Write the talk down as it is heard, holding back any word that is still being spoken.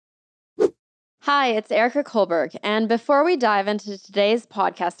Hi, it's Erica Kohlberg, and before we dive into today's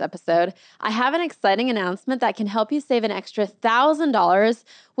podcast episode, I have an exciting announcement that can help you save an extra $1,000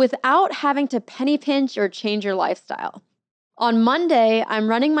 without having to penny pinch or change your lifestyle. On Monday, I'm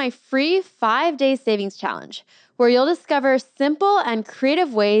running my free 5-day savings challenge, where you'll discover simple and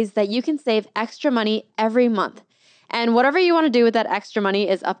creative ways that you can save extra money every month. And whatever you want to do with that extra money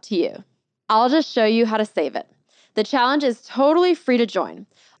is up to you. I'll just show you how to save it. The challenge is totally free to join.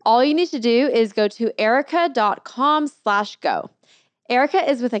 All you need to do is go to erica.com/go. Erica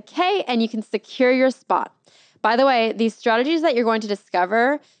is with a K, and you can secure your spot. By the way, these strategies that you're going to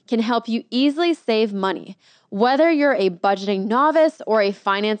discover can help you easily save money, whether you're a budgeting novice or a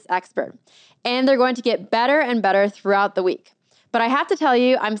finance expert. And they're going to get better and better throughout the week. But I have to tell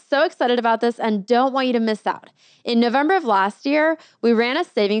you, I'm so excited about this and don't want you to miss out. In November of last year, we ran a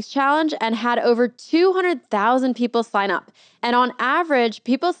savings challenge and had over 200,000 people sign up. And on average,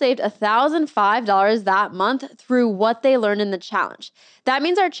 people saved $1,005 that month through what they learned in the challenge. That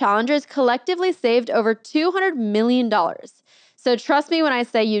means our challengers collectively saved over $200 million. So trust me when I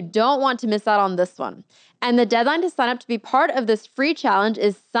say you don't want to miss out on this one. And the deadline to sign up to be part of this free challenge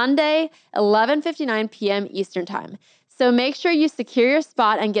is Sunday, 11:59 p.m. Eastern Time. So make sure you secure your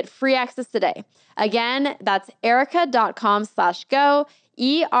spot and get free access today. Again, that's erica.com/go,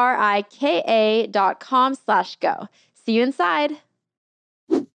 ERIKA.com/go. See you inside.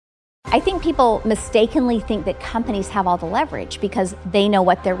 I think people mistakenly think that companies have all the leverage because they know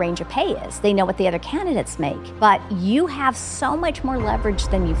what their range of pay is. They know what the other candidates make. But you have so much more leverage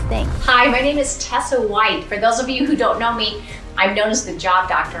than you think. Hi, my name is Tessa White. For those of you who don't know me, I'm known as the Job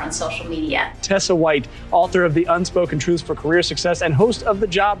Doctor on social media. Tessa White, author of The Unspoken Truths for Career Success and host of the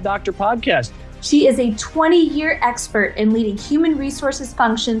Job Doctor podcast. She is a 20-year expert in leading human resources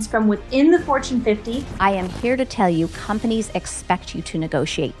functions from within the Fortune 50. I am here to tell you companies expect you to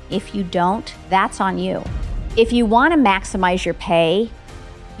negotiate. If you don't, that's on you. If you want to maximize your pay,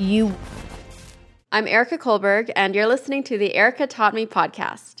 I'm Erica Kohlberg, and you're listening to the Erica Taught Me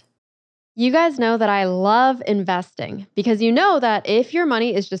podcast. You guys know that I love investing because you know that if your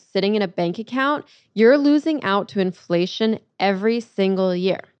money is just sitting in a bank account, you're losing out to inflation every single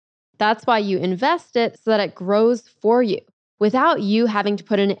year. That's why you invest it so that it grows for you without you having to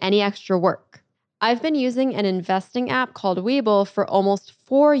put in any extra work. I've been using an investing app called Webull for almost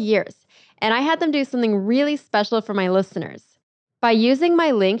 4 years, and I had them do something really special for my listeners. By using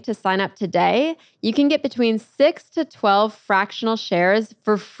my link to sign up today, you can get between 6 to 12 fractional shares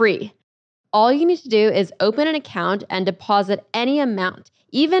for free. All you need to do is open an account and deposit any amount,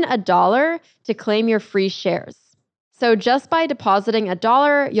 even $1, to claim your free shares. So just by depositing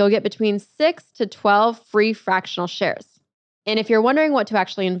 $1, you'll get between 6 to 12 free fractional shares. And if you're wondering what to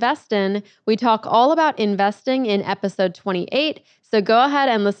actually invest in, we talk all about investing in episode 28, so go ahead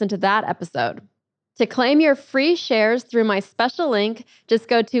and listen to that episode. To claim your free shares through my special link, just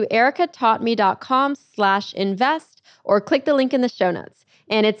go to ericataughtme.com/invest or click the link in the show notes.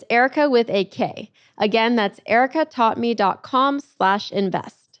 And it's Erica with a K. Again, that's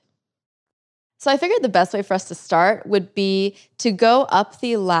ericataughtme.com/invest. So I figured the best way for us to start would be to go up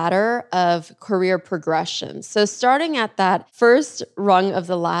the ladder of career progression. So starting at that first rung of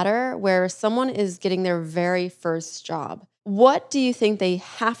the ladder where someone is getting their very first job, what do you think they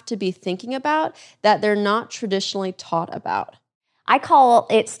have to be thinking about that they're not traditionally taught about? I call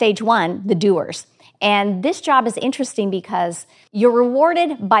it stage 1, the doers. And this job is interesting because you're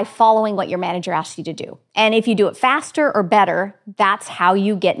rewarded by following what your manager asks you to do. And if you do it faster or better, that's how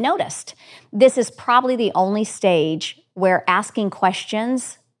you get noticed. This is probably the only stage where asking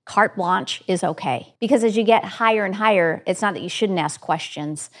questions, carte blanche, is okay. Because as you get higher and higher, it's not that you shouldn't ask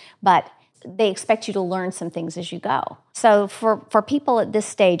questions, but they expect you to learn some things as you go. So for people at this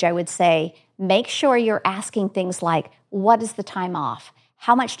stage, I would say, make sure you're asking things like, what is the time off?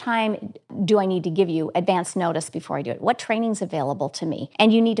 How much time do I need to give you advance notice before I do it? What training's available to me?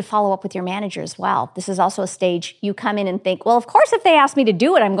 And you need to follow up with your manager as well. This is also a stage you come in and think, well, of course, if they ask me to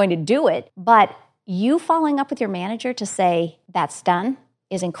do it, I'm going to do it. But you following up with your manager to say that's done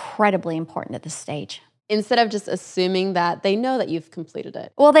is incredibly important at this stage. Instead of just assuming that they know that you've completed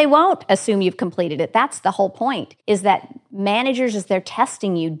it. Well, they won't assume you've completed it. That's the whole point, is that managers, as they're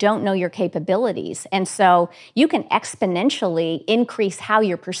testing you, don't know your capabilities. And so you can exponentially increase how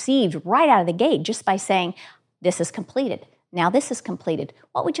you're perceived right out of the gate just by saying, this is completed. Now this is completed.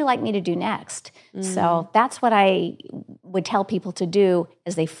 What would you like me to do next? So that's what I would tell people to do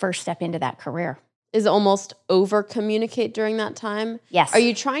as they first step into that career. Is almost over-communicate during that time? Yes. Are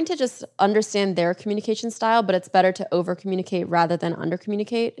you trying to just understand their communication style, but it's better to over-communicate rather than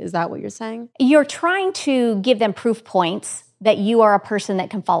under-communicate? Is that what you're saying? You're trying to give them proof points that you are a person that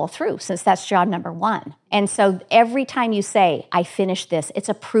can follow through, since that's job number one. And so every time you say, I finished this, it's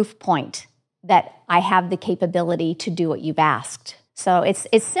a proof point that I have the capability to do what you've asked. So it's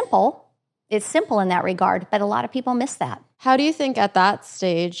simple. It's simple in that regard, but a lot of people miss that. How do you think at that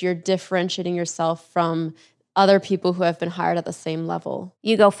stage you're differentiating yourself from other people who have been hired at the same level?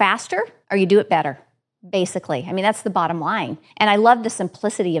 You go faster or you do it better, basically. I mean, that's the bottom line. And I love the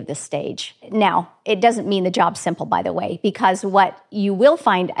simplicity of this stage. Now, it doesn't mean the job's simple, by the way, because what you will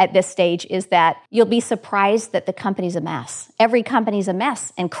find at this stage is that you'll be surprised that the company's a mess. Every company's a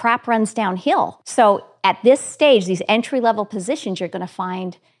mess and crap runs downhill. So at this stage, these entry-level positions, you're going to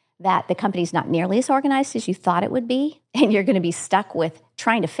find that the company's not nearly as organized as you thought it would be, and you're going to be stuck with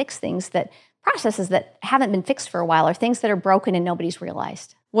trying to fix processes that haven't been fixed for a while, or things that are broken and nobody's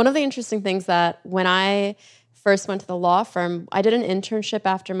realized. One of the interesting things that when I first went to the law firm, I did an internship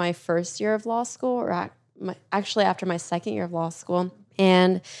after my first year of law school, or actually after my second year of law school.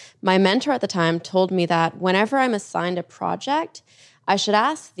 And my mentor at the time told me that whenever I'm assigned a project, I should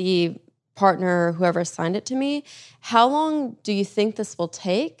ask the partner or whoever assigned it to me, how long do you think this will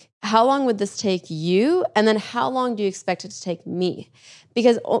take? How long would this take you? And then how long do you expect it to take me?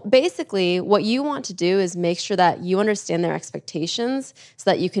 Because basically what you want to do is make sure that you understand their expectations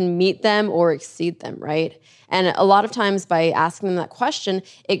so that you can meet them or exceed them, right? And a lot of times by asking them that question,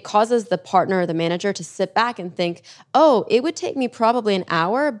 it causes the partner or the manager to sit back and think, oh, it would take me probably an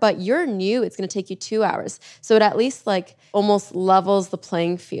hour, but you're new, it's going to take you 2 hours. So it at least like almost levels the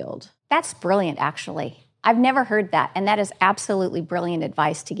playing field. That's brilliant, actually. I've never heard that, and that is absolutely brilliant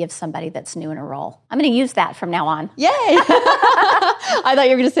advice to give somebody that's new in a role. I'm going to use that from now on. Yay! I thought you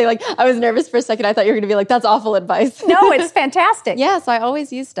were going to say, like, I was nervous for a second. I thought you were going to be like, that's awful advice. No, it's fantastic. Yes, I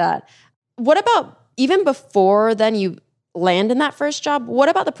always use that. What about, even before then you land in that first job, what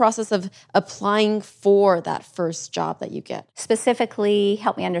about the process of applying for that first job that you get? Specifically,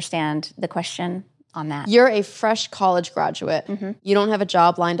 help me understand the question on that. You're a fresh college graduate. Mm-hmm. You don't have a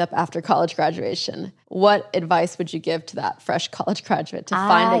job lined up after college graduation. What advice would you give to that fresh college graduate to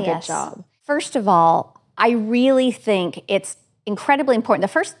find a good job? First of all, I really think it's incredibly important. The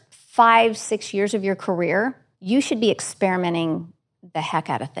first 5-6 years of your career, you should be experimenting the heck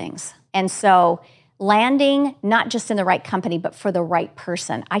out of things. And so landing not just in the right company, but for the right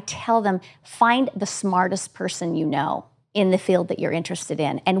person. I tell them, find the smartest person you know in the field that you're interested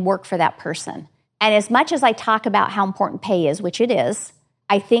in and work for that person. And as much as I talk about how important pay is, which it is,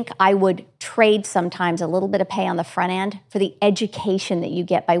 I think I would trade sometimes a little bit of pay on the front end for the education that you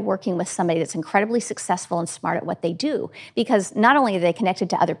get by working with somebody that's incredibly successful and smart at what they do. Because not only are they connected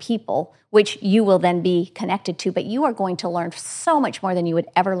to other people, which you will then be connected to, but you are going to learn so much more than you would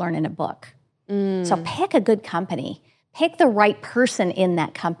ever learn in a book. So pick a good company. Pick the right person in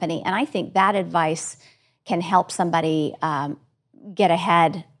that company. And I think that advice can help somebody get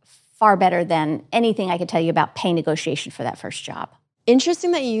ahead far better than anything I could tell you about pay negotiation for that first job.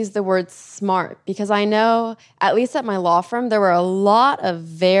 Interesting that you use the word smart, because I know, at least at my law firm, there were a lot of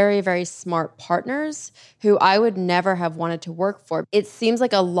very, very smart partners who I would never have wanted to work for. It seems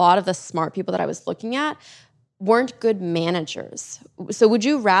like a lot of the smart people that I was looking at weren't good managers. So would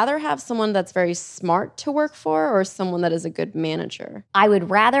you rather have someone that's very smart to work for or someone that is a good manager? I would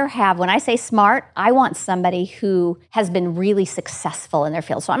rather have, when I say smart, I want somebody who has been really successful in their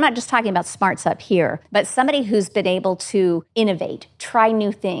field. So I'm not just talking about smarts up here, but somebody who's been able to innovate, try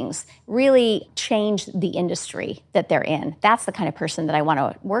new things, really change the industry that they're in. That's the kind of person that I want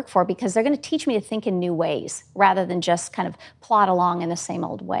to work for, because they're going to teach me to think in new ways rather than just kind of plod along in the same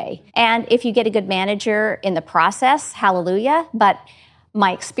old way. And if you get a good manager in the process, hallelujah. But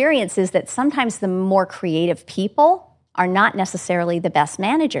my experience is that sometimes the more creative people are not necessarily the best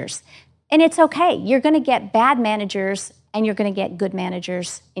managers. And it's okay. You're going to get bad managers and you're going to get good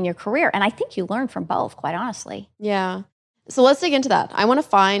managers in your career. And I think you learn from both, quite honestly. Yeah. So let's dig into that. I want to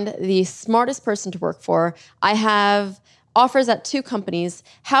find the smartest person to work for. I have offers at 2 companies.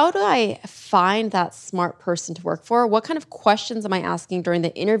 How do I find that smart person to work for? What kind of questions am I asking during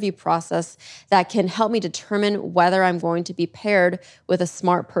the interview process that can help me determine whether I'm going to be paired with a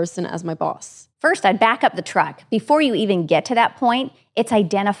smart person as my boss? First, I'd back up the truck. Before you even get to that point, it's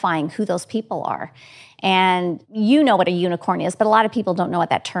identifying who those people are. And you know what a unicorn is, but a lot of people don't know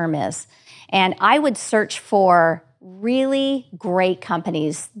what that term is. And I would search for really great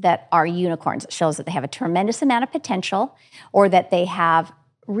companies that are unicorns. It shows that they have a tremendous amount of potential or that they have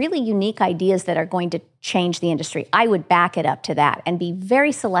really unique ideas that are going to change the industry. I would back it up to that and be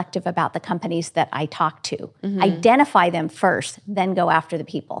very selective about the companies that I talk to. Mm-hmm. Identify them first, then go after the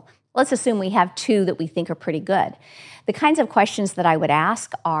people. Let's assume we have 2 that we think are pretty good. The kinds of questions that I would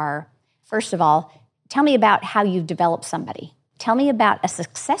ask are, first of all, Tell me about how you've developed somebody. Tell me about a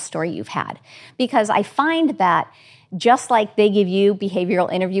success story you've had. Because I find that just like they give you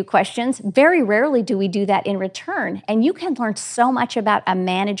behavioral interview questions, very rarely do we do that in return. And you can learn so much about a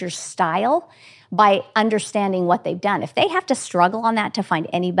manager's style by understanding what they've done. If they have to struggle on that to find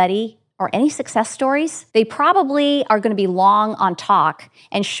anybody or any success stories, they probably are going to be long on talk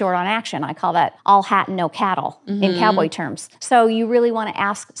and short on action. I call that all hat and no cattle in cowboy terms. So you really want to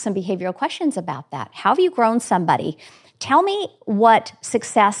ask some behavioral questions about that. How have you grown somebody? Tell me what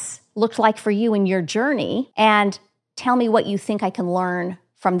success looked like for you in your journey, and tell me what you think I can learn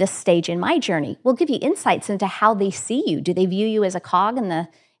from this stage in my journey. We'll give you insights into how they see you. Do they view you as a cog in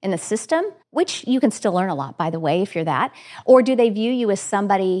the system, which you can still learn a lot, by the way, if you're that, or do they view you as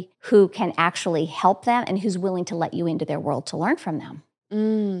somebody who can actually help them and who's willing to let you into their world to learn from them?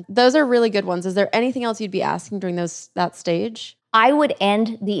 Those are really good ones. Is there anything else you'd be asking during that stage? I would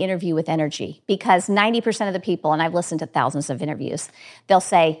end the interview with energy, because 90% of the people, and I've listened to thousands of interviews, they'll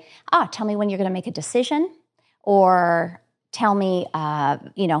say, tell me when you're going to make a decision, or tell me,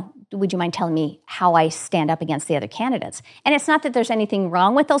 would you mind telling me how I stand up against the other candidates? And it's not that there's anything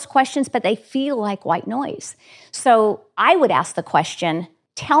wrong with those questions, but they feel like white noise. So I would ask the question,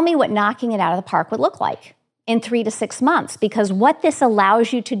 tell me what knocking it out of the park would look like in 3 to 6 months, because what this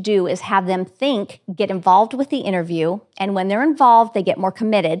allows you to do is have them think, get involved with the interview, and when they're involved, they get more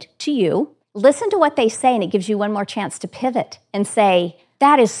committed to you. Listen to what they say, and it gives you one more chance to pivot and say,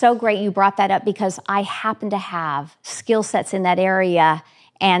 that is so great you brought that up, because I happen to have skill sets in that area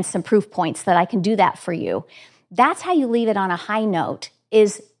and some proof points that I can do that for you. That's how you leave it on a high note,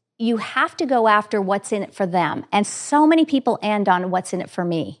 is you have to go after what's in it for them. And so many people end on what's in it for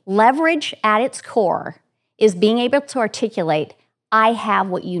me. Leverage at its core is being able to articulate, I have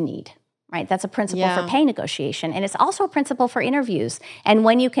what you need, right? That's a principle for pay negotiation. And it's also a principle for interviews. And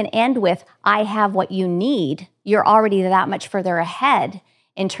when you can end with, I have what you need, you're already that much further ahead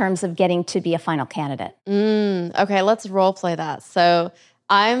in terms of getting to be a final candidate. Okay, let's role play that. So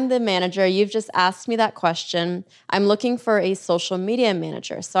I'm the manager. You've just asked me that question. I'm looking for a social media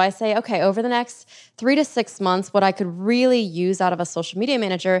manager. So I say, okay, over the next 3 to 6 months, what I could really use out of a social media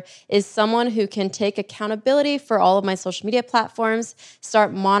manager is someone who can take accountability for all of my social media platforms,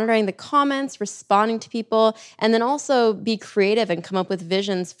 start monitoring the comments, responding to people, and then also be creative and come up with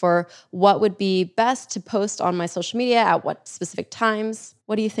visions for what would be best to post on my social media at what specific times.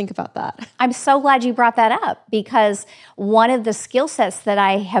 What do you think about that? I'm so glad you brought that up, because one of the skill sets that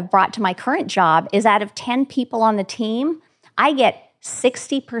I have brought to my current job is out of 10 people on the team, I get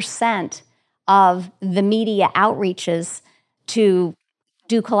 60% of the media outreaches to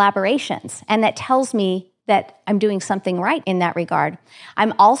do collaborations. And that tells me that I'm doing something right in that regard.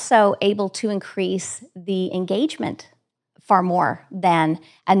 I'm also able to increase the engagement far more than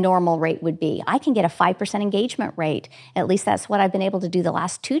a normal rate would be. I can get a 5% engagement rate. At least that's what I've been able to do the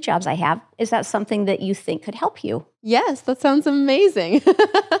last 2 jobs I have. Is that something that you think could help you? Yes, that sounds amazing.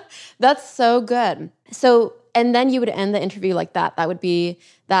 That's so good. So, and then you would end the interview like that. That would be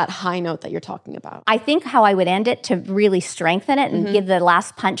that high note that you're talking about. I think how I would end it to really strengthen it and give the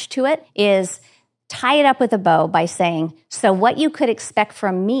last punch to it is tie it up with a bow by saying, so what you could expect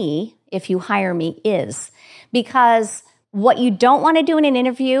from me if you hire me is, because what you don't want to do in an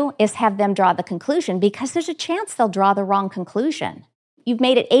interview is have them draw the conclusion, because there's a chance they'll draw the wrong conclusion. You've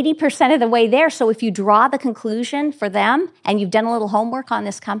made it 80% of the way there, so if you draw the conclusion for them and you've done a little homework on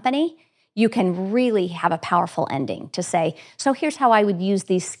this company, you can really have a powerful ending to say, so here's how I would use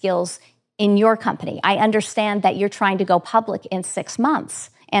these skills in your company. I understand that you're trying to go public in 6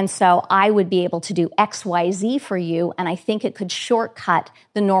 months, and so I would be able to do X, Y, Z for you, and I think it could shortcut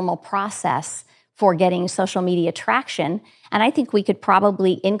the normal process for getting social media traction. And I think we could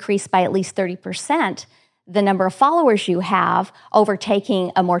probably increase by at least 30% the number of followers you have over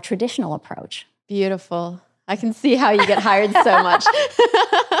taking a more traditional approach. Beautiful. I can see how you get hired so much.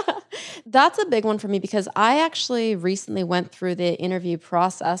 That's a big one for me, because I actually recently went through the interview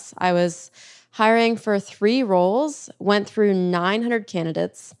process. I was hiring for 3 roles, went through 900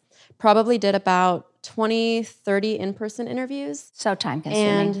 candidates, probably did about 20, 30 in-person interviews. So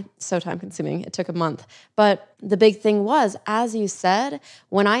time-consuming. It took a month. But the big thing was, as you said,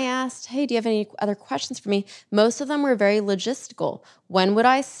 when I asked, hey, do you have any other questions for me? Most of them were very logistical. When would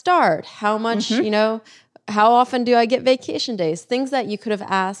I start? How much, how often do I get vacation days? Things that you could have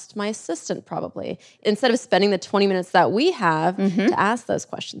asked my assistant probably, instead of spending the 20 minutes that we have to ask those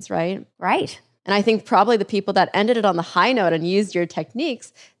questions, right? Right. And I think probably the people that ended it on the high note and used your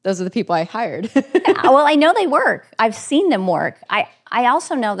techniques, those are the people I hired. Well, I know they work. I've seen them work. I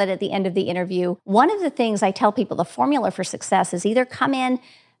also know that at the end of the interview, one of the things I tell people, the formula for success is either come in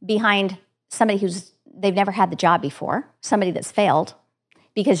behind somebody who's they've never had the job before, somebody that's failed,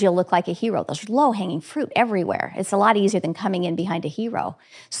 because you'll look like a hero. There's low-hanging fruit everywhere. It's a lot easier than coming in behind a hero.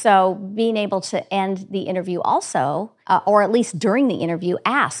 So being able to end the interview also, or at least during the interview,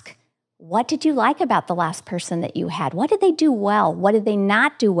 ask, what did you like about the last person that you had? What did they do well? What did they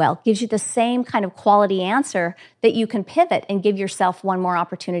not do well? Gives you the same kind of quality answer that you can pivot and give yourself one more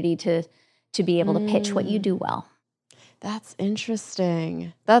opportunity to be able to pitch what you do well. That's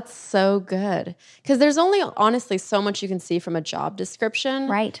interesting. That's so good. Because there's only honestly so much you can see from a job description.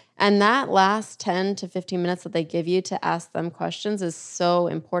 Right. And that last 10 to 15 minutes that they give you to ask them questions is so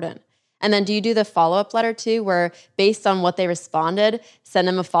important. And then do you do the follow-up letter too, where based on what they responded, send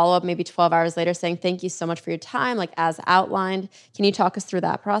them a follow-up maybe 12 hours later saying, thank you so much for your time, like as outlined. Can you talk us through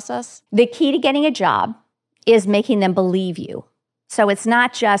that process? The key to getting a job is making them believe you. So it's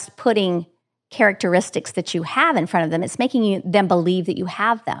not just putting characteristics that you have in front of them, it's making them believe that you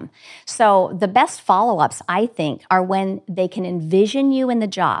have them. So the best follow-ups, I think, are when they can envision you in the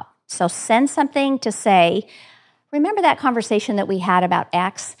job. So send something to say, remember that conversation that we had about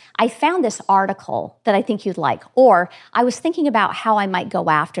X? I found this article that I think you'd like. Or I was thinking about how I might go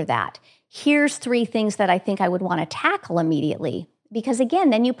after that. Here's 3 things that I think I would want to tackle immediately. Because again,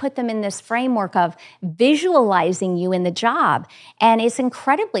 then you put them in this framework of visualizing you in the job. And it's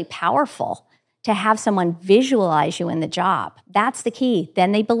incredibly powerful to have someone visualize you in the job. That's the key.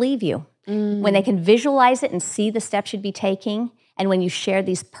 Then they believe you. When they can visualize it and see the steps you'd be taking, and when you share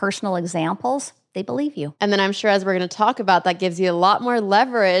these personal examples, they believe you. And then I'm sure as we're going to talk about, that gives you a lot more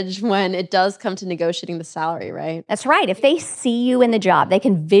leverage when it does come to negotiating the salary, right? That's right. If they see you in the job, they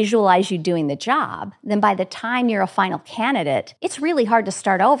can visualize you doing the job, then by the time you're a final candidate, it's really hard to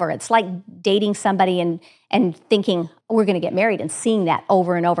start over. It's like dating somebody and thinking, we're going to get married, and seeing that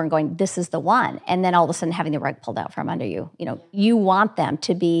over and over and going, this is the one. And then all of a sudden having the rug pulled out from under you. You know, you want them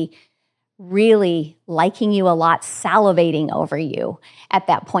to be really liking you a lot, salivating over you at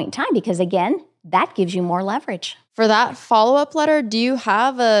that point in time, because again, that gives you more leverage. For that follow-up letter, do you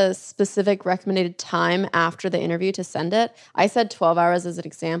have a specific recommended time after the interview to send it? I said 12 hours as an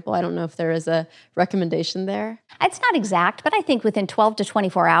example. I don't know if there is a recommendation there. It's not exact, but I think within 12 to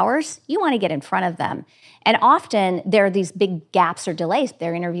 24 hours, you want to get in front of them. And often there are these big gaps or delays.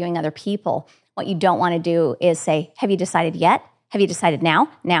 They're interviewing other people. What you don't want to do is say, have you decided yet? Have you decided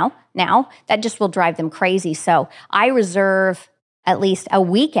now? That just will drive them crazy. So I reserve at least a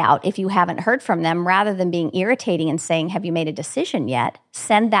week out if you haven't heard from them, rather than being irritating and saying, have you made a decision yet?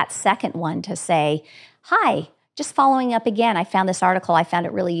 Send that second one to say, hi, just following up again. I found this article. I found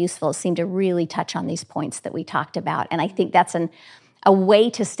it really useful. It seemed to really touch on these points that we talked about. And I think that's a way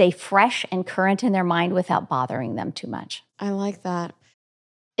to stay fresh and current in their mind without bothering them too much. I like that.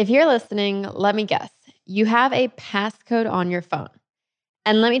 If you're listening, let me guess. You have a passcode on your phone.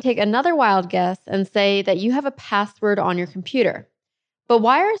 And let me take another wild guess and say that you have a password on your computer. But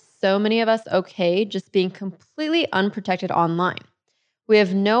why are so many of us okay just being completely unprotected online? We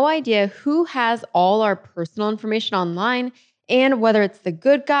have no idea who has all our personal information online, and whether it's the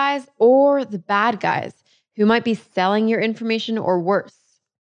good guys or the bad guys who might be selling your information or worse.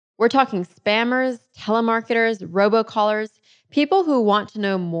 We're talking spammers, telemarketers, robocallers, people who want to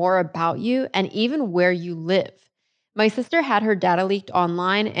know more about you and even where you live. My sister had her data leaked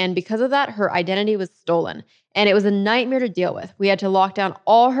online, and because of that, her identity was stolen. And it was a nightmare to deal with. We had to lock down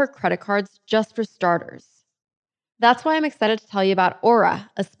all her credit cards just for starters. That's why I'm excited to tell you about Aura,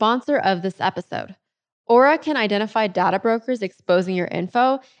 a sponsor of this episode. Aura can identify data brokers exposing your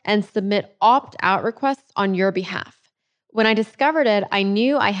info and submit opt-out requests on your behalf. When I discovered it, I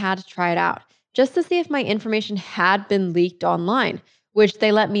knew I had to try it out, just to see if my information had been leaked online, which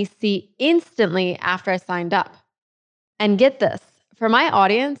they let me see instantly after I signed up. And get this, for my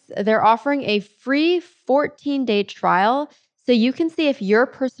audience, they're offering a free 14-day trial so you can see if your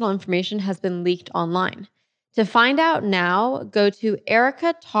personal information has been leaked online. To find out now, go to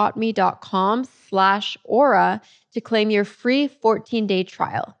ericataughtme.com/Aura to claim your free 14-day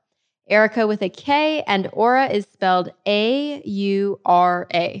trial. Erica with a K, and Aura is spelled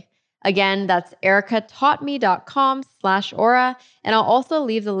A-U-R-A. Again, that's ericataughtme.com/Aura, and I'll also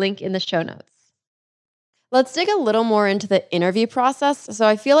leave the link in the show notes. Let's dig a little more into the interview process. So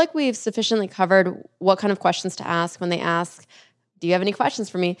I feel like we've sufficiently covered what kind of questions to ask when they ask, do you have any questions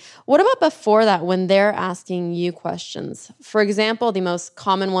for me? What about before that when they're asking you questions? For example, the most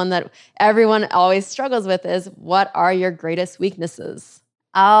common one that everyone always struggles with is, what are your greatest weaknesses?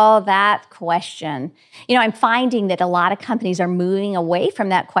 Oh, that question. You know, I'm finding that a lot of companies are moving away from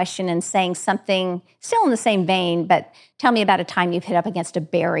that question and saying something still in the same vein, but tell me about a time you've hit up against a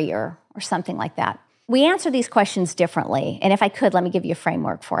barrier or something like that. we answer these questions differently. And if I could, let me give you a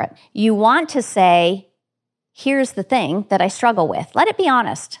framework for it. You want to say, here's the thing that I struggle with. Let it be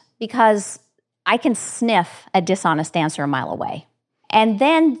honest, because I can sniff a dishonest answer a mile away. And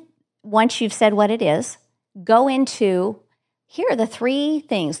then once you've said what it is, go into, here are the 3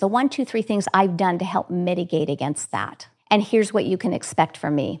 things, the 1, 2, 3 things I've done to help mitigate against that. And here's what you can expect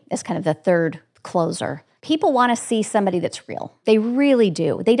from me as kind of the third closer. People want to see somebody that's real. They really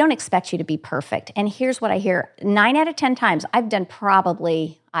do. They don't expect you to be perfect. And here's what I hear 9 out of 10 times. I've done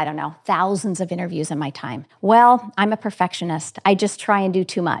probably, thousands of interviews in my time. Well, I'm a perfectionist. I just try and do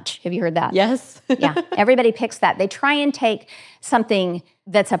too much. Have you heard that? Yes. Yeah. Everybody picks that. They try and take something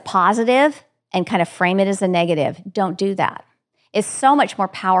that's a positive and kind of frame it as a negative. Don't do that. It's so much more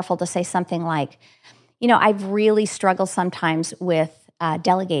powerful to say something like, I've really struggled sometimes with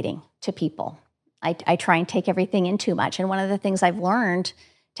delegating to people. I try and take everything in too much. And one of the things I've learned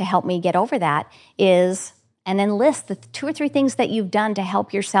to help me get over that is, and then list the 2 or 3 things that you've done to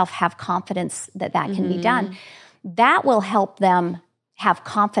help yourself have confidence that can be done. That will help them have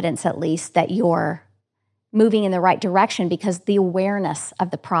confidence, at least, that you're moving in the right direction, because the awareness of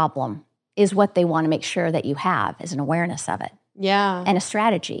the problem is what they want to make sure that you have, is an awareness of it. Yeah. And a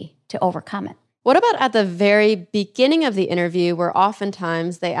strategy to overcome it. What about at the very beginning of the interview, where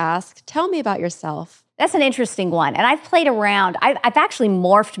oftentimes they ask, tell me about yourself? That's an interesting one. And I've played around. I've actually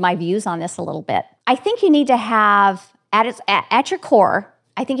morphed my views on this a little bit. I think you need to have, at your core,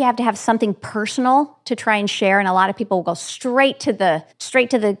 I think you have to have something personal to try and share. And a lot of people will go straight to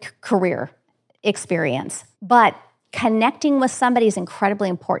the career experience. But connecting with somebody is incredibly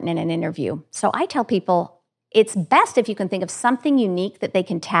important in an interview. So I tell people, it's best if you can think of something unique that they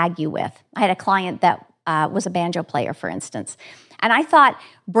can tag you with. I had a client that was a banjo player, for instance. And I thought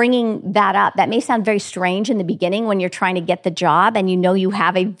bringing that up, that may sound very strange in the beginning when you're trying to get the job and you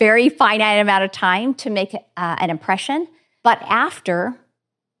have a very finite amount of time to make an impression. But after,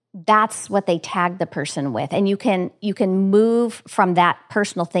 that's what they tag the person with. And you can move from that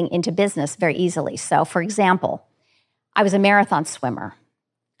personal thing into business very easily. So for example, I was a marathon swimmer.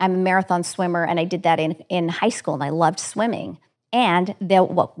 I'm a marathon swimmer, and I did that in high school, and I loved swimming. And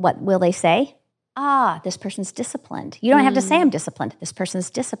what will they say? This person's disciplined. You don't have to say I'm disciplined. This person's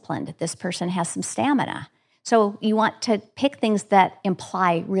disciplined. This person has some stamina. So you want to pick things that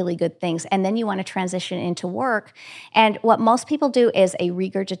imply really good things, and then you want to transition into work. And what most people do is a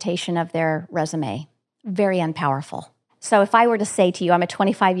regurgitation of their resume. Very unpowerful. So if I were to say to you, I'm a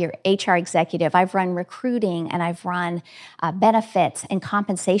 25-year HR executive, I've run recruiting and I've run benefits and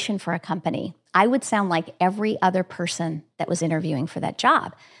compensation for a company, I would sound like every other person that was interviewing for that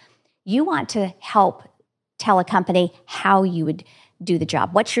job. You want to help tell a company how you would do the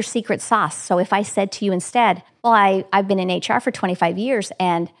job. What's your secret sauce? So if I said to you instead, well, I've been in HR for 25 years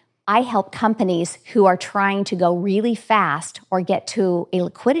and I help companies who are trying to go really fast or get to a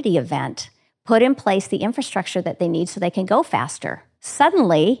liquidity event put in place the infrastructure that they need so they can go faster.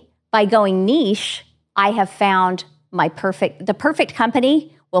 Suddenly, by going niche, I have found the perfect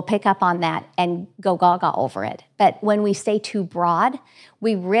company will pick up on that and go gaga over it. But when we stay too broad,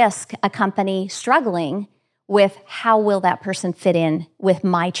 we risk a company struggling with how will that person fit in with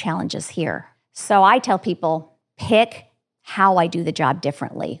my challenges here. So I tell people, pick how I do the job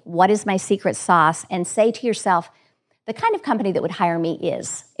differently. What is my secret sauce? And say to yourself, the kind of company that would hire me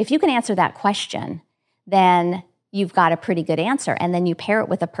is. If you can answer that question, then you've got a pretty good answer. And then you pair it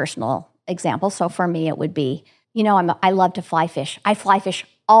with a personal example. So for me, it would be, I love to fly fish. I fly fish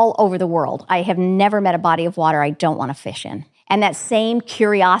all over the world. I have never met a body of water I don't want to fish in. And that same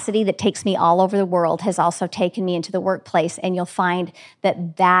curiosity that takes me all over the world has also taken me into the workplace. And you'll find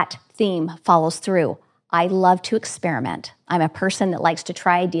that theme follows through. I love to experiment. I'm a person that likes to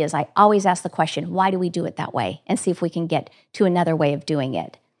try ideas. I always ask the question, why do we do it that way? And see if we can get to another way of doing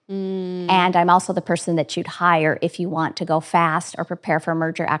it. And I'm also the person that you'd hire if you want to go fast or prepare for a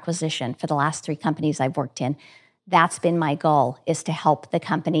merger acquisition. For the last 3 companies I've worked in, that's been my goal, is to help the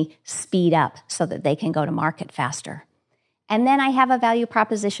company speed up so that they can go to market faster. And then I have a value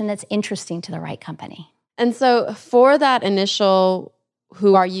proposition that's interesting to the right company. And so for that initial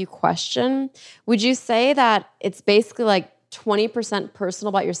who are you question, would you say that it's basically like 20% personal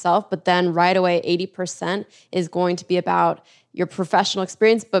about yourself, but then right away 80% is going to be about your professional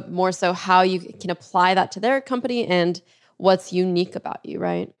experience, but more so how you can apply that to their company and what's unique about you,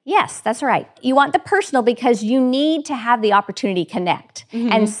 right? Yes, that's right. You want the personal because you need to have the opportunity to connect.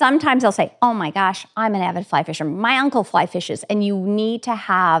 And sometimes they'll say, oh my gosh, I'm an avid fly fisher. My uncle fly fishes. And you need to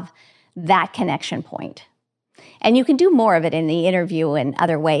have that connection point. And you can do more of it in the interview in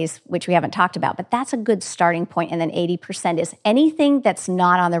other ways, which we haven't talked about, but that's a good starting point. And then 80% is anything that's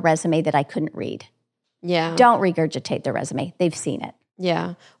not on the resume that I couldn't read. Yeah. Don't regurgitate their resume. They've seen it.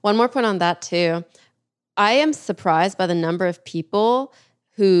 Yeah. One more point on that too. I am surprised by the number of people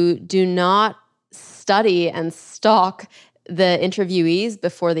who do not study and stalk the interviewees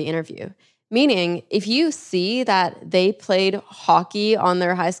before the interview. Meaning, if you see that they played hockey on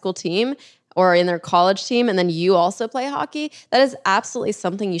their high school team or in their college team, and then you also play hockey, that is absolutely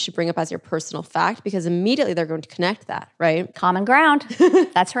something you should bring up as your personal fact, because immediately they're going to connect that, right? Common ground.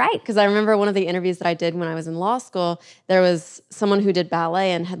 That's right. Because I remember one of the interviews that I did when I was in law school, there was someone who did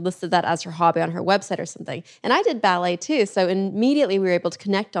ballet and had listed that as her hobby on her website or something. And I did ballet too. So immediately we were able to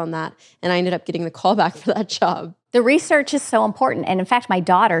connect on that. And I ended up getting the call back for that job. The research is so important. And in fact, my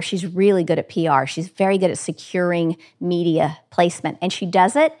daughter, she's really good at PR. She's very good at securing media placement. And she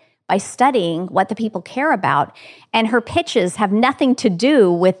does it by studying what the people care about. And her pitches have nothing to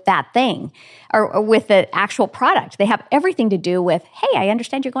do with that thing or with the actual product. They have everything to do with, hey, I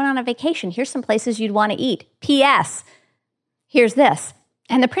understand you're going on a vacation. Here's some places you'd want to eat. P.S. Here's this.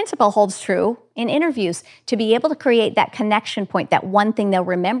 And the principle holds true in interviews, to be able to create that connection point, that one thing they'll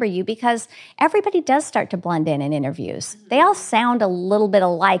remember you, because everybody does start to blend in interviews. They all sound a little bit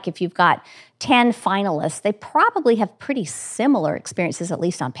alike. If you've got 10 finalists, they probably have pretty similar experiences, at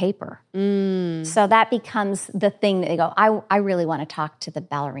least on paper. So that becomes the thing that they go, I really want to talk to the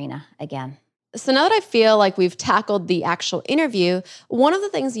ballerina again. So now that I feel like we've tackled the actual interview, one of the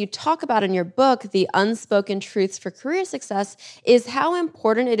things you talk about in your book, The Unspoken Truths for Career Success, is how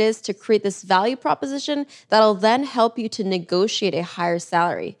important it is to create this value proposition that'll then help you to negotiate a higher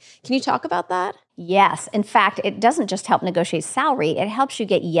salary. Can you talk about that? Yes. In fact, it doesn't just help negotiate salary. It helps you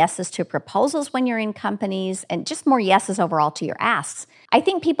get yeses to proposals when you're in companies and just more yeses overall to your asks. I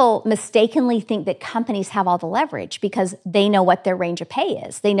think people mistakenly think that companies have all the leverage because they know what their range of pay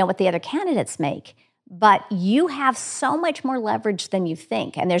is. They know what the other candidates make. But you have so much more leverage than you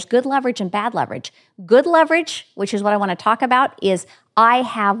think. And there's good leverage and bad leverage. Good leverage, which is what I want to talk about, is I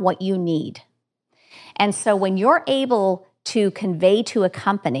have what you need. And so when you're able to convey to a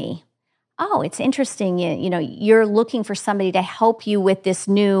company, oh, it's interesting, you're looking for somebody to help you with this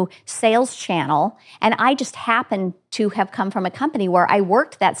new sales channel. And I just happen to have come from a company where I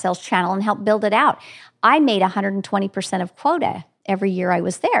worked that sales channel and helped build it out. I made 120% of quota every year I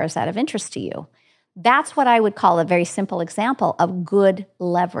was there. Is that of interest to you? That's what I would call a very simple example of good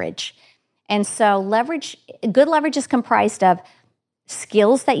leverage. And so good leverage is comprised of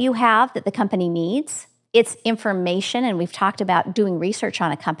skills that you have that the company needs. It's information, and we've talked about doing research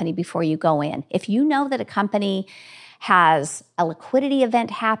on a company before you go in. If you know that a company has a liquidity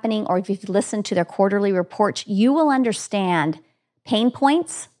event happening, or if you've listened to their quarterly reports, you will understand pain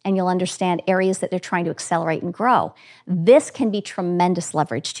points and you'll understand areas that they're trying to accelerate and grow. This can be tremendous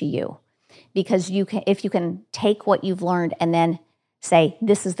leverage to you, because if you can take what you've learned and then say,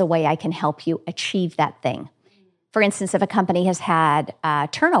 this is the way I can help you achieve that thing. For instance, if a company has had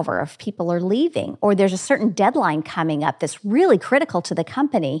turnover, if people are leaving, or there's a certain deadline coming up that's really critical to the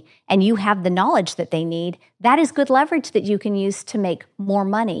company, and you have the knowledge that they need, that is good leverage that you can use to make more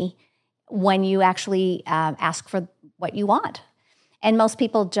money when you actually ask for what you want. And most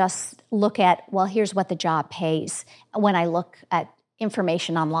people just look at, well, here's what the job pays when I look at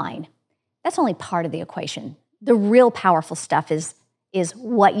information online. That's only part of the equation. The real powerful stuff is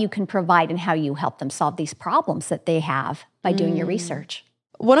what you can provide and how you help them solve these problems that they have by doing your research.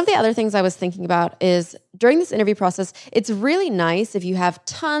 One of the other things I was thinking about is during this interview process, it's really nice if you have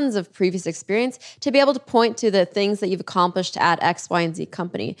tons of previous experience to be able to point to the things that you've accomplished at X, Y, and Z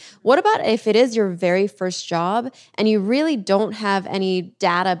company. What about if it is your very first job and you really don't have any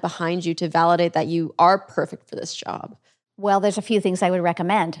data behind you to validate that you are perfect for this job? Well, there's a few things I would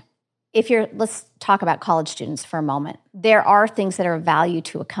recommend. Let's talk about college students for a moment. There are things that are of value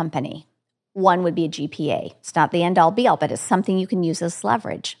to a company. One would be a GPA. It's not the end-all be-all, but it's something you can use as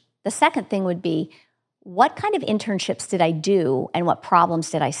leverage. The second thing would be, what kind of internships did I do and what problems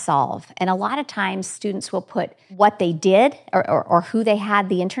did I solve? And a lot of times students will put what they did or who they had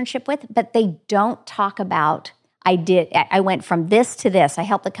the internship with, but they don't talk about, I went from this to this. I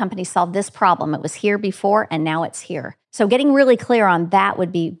helped the company solve this problem. It was here before and now it's here. So getting really clear on that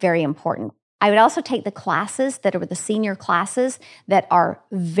would be very important. I would also take the classes that are the senior classes that are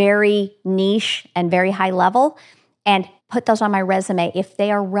very niche and very high level and put those on my resume if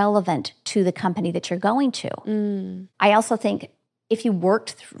they are relevant to the company that you're going to. I also think if you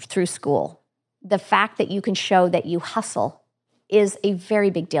worked through school, the fact that you can show that you hustle is a very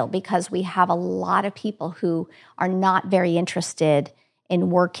big deal, because we have a lot of people who are not very interested in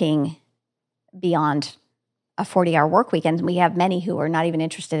working beyond a 40-hour work week, and we have many who are not even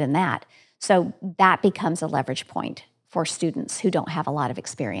interested in that. So that becomes a leverage point for students who don't have a lot of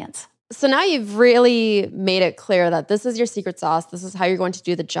experience. So now you've really made it clear that this is your secret sauce. This is how you're going to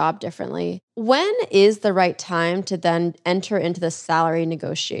do the job differently. When is the right time to then enter into the salary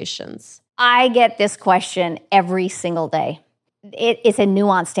negotiations? I get this question every single day. It's a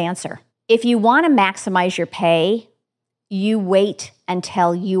nuanced answer. If you want to maximize your pay, you wait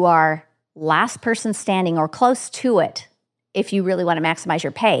until you are last person standing or close to it if you really want to maximize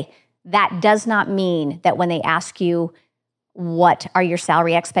your pay. That does not mean that when they ask you, what are your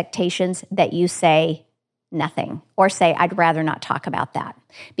salary expectations, that you say nothing or say, I'd rather not talk about that.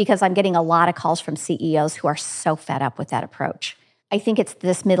 Because I'm getting a lot of calls from CEOs who are so fed up with that approach. I think it's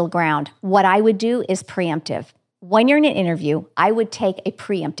this middle ground. What I would do is preemptive. When you're in an interview, I would take a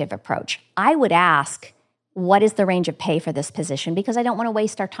preemptive approach. I would ask, what is the range of pay for this position? Because I don't want to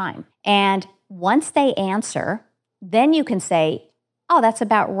waste our time. And once they answer, then you can say, oh, that's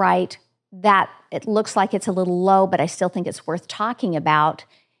about right. That it looks like it's a little low, but I still think it's worth talking about.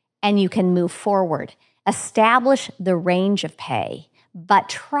 And you can move forward. Establish the range of pay, but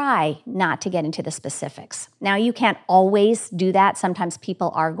try not to get into the specifics. Now, you can't always do that. Sometimes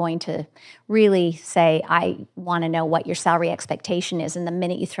people are going to really say, I want to know what your salary expectation is. And the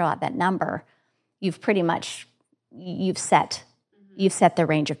minute you throw out that number, you've set the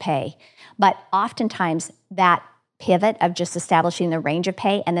range of pay. But oftentimes that pivot of just establishing the range of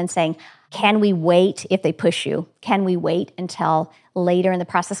pay and then saying, can we wait if they push you? Can we wait until later in the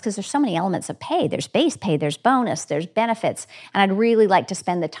process? Because there's so many elements of pay. There's base pay, there's bonus, there's benefits. And I'd really like to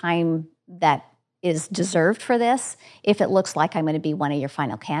spend the time that is deserved for this if it looks like I'm going to be one of your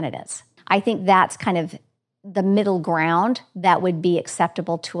final candidates. I think that's kind of the middle ground that would be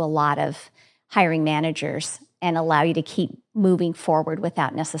acceptable to a lot of hiring managers and allow you to keep moving forward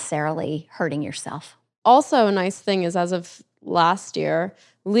without necessarily hurting yourself. Also, a nice thing is, as of last year,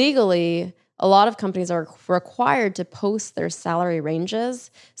 legally, a lot of companies are required to post their salary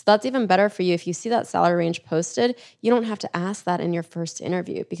ranges. So that's even better for you. If you see that salary range posted, you don't have to ask that in your first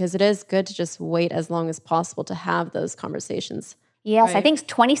interview, because it is good to just wait as long as possible to have those conversations. Yes, right? I think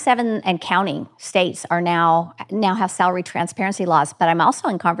 27 and counting states are now have salary transparency laws, but I'm also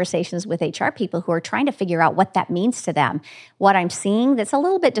in conversations with HR people who are trying to figure out what that means to them. What I'm seeing that's a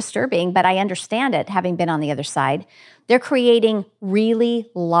little bit disturbing, but I understand it having been on the other side. They're creating really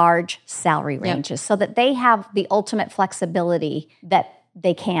large salary ranges so that they have the ultimate flexibility that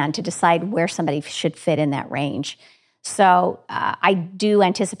they can to decide where somebody should fit in that range. So I do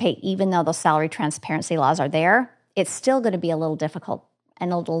anticipate, even though those salary transparency laws are there, it's still going to be a little difficult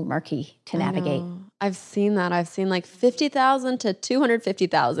and a little murky to navigate. I've seen that. I've seen like 50,000 to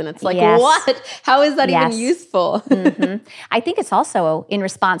 250,000. It's like, Yes. what? How is that even useful? Mm-hmm. I think it's also in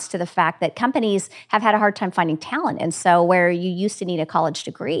response to the fact that companies have had a hard time finding talent. And so where you used to need a college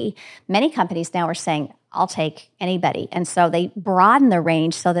degree, many companies now are saying, I'll take anybody. And so they broaden the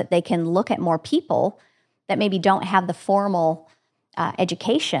range so that they can look at more people that maybe don't have the formal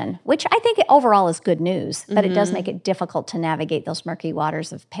education, which I think overall is good news, but it does make it difficult to navigate those murky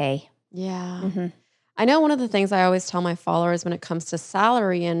waters of pay. Yeah. I know one of the things I always tell my followers when it comes to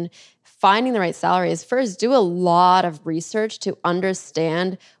salary and finding the right salary is, first, do a lot of research to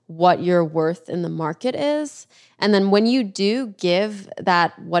understand what your worth in the market is. And then when you do give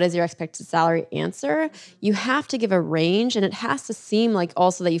that what is your expected salary answer, you have to give a range, and it has to seem like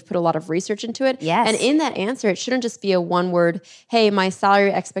also that you've put a lot of research into it. Yes. And in that answer, it shouldn't just be a one word, hey, my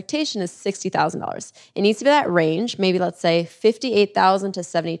salary expectation is $60,000. It needs to be that range, maybe let's say $58,000 to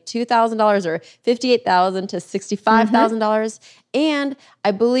 $72,000 or $58,000 to $65,000. And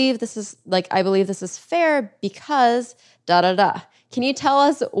I believe this is fair because da-da-da. Can you tell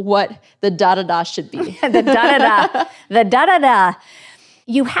us what the da-da-da should be? The da-da-da. The da-da-da.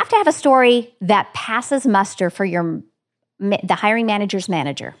 You have to have a story that passes muster for the hiring manager's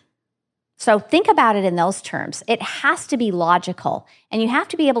manager. So think about it in those terms. It has to be logical, and you have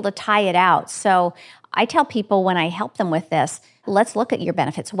to be able to tie it out. So I tell people when I help them with this, let's look at your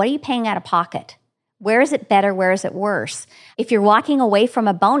benefits. What are you paying out of pocket? Where is it better? Where is it worse? If you're walking away from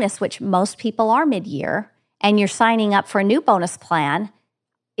a bonus, which most people are mid-year, and you're signing up for a new bonus plan,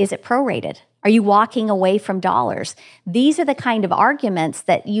 is it prorated? Are you walking away from dollars? These are the kind of arguments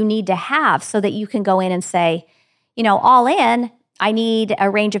that you need to have so that you can go in and say, all in, I need a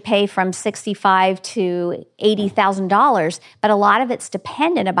range of pay from $65,000 to $80,000, but a lot of it's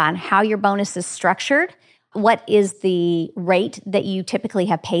dependent upon how your bonus is structured. What is the rate that you typically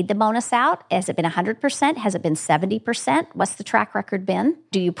have paid the bonus out? Has it been 100%? Has it been 70%? What's the track record been?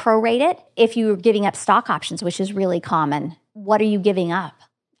 Do you prorate it? If you're giving up stock options, which is really common, what are you giving up?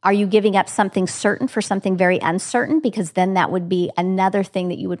 Are you giving up something certain for something very uncertain? Because then that would be another thing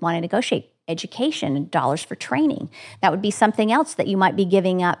that you would want to negotiate. Education and dollars for training. That would be something else that you might be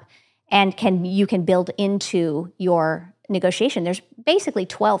giving up and you can build into your negotiation. There's basically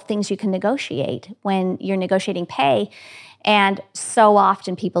 12 things you can negotiate when you're negotiating pay. And so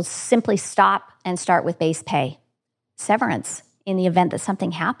often people simply stop and start with base pay. Severance in the event that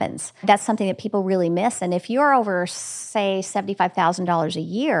something happens. That's something that people really miss. And if you're over, say, $75,000 a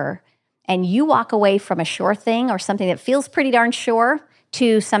year, and you walk away from a sure thing or something that feels pretty darn sure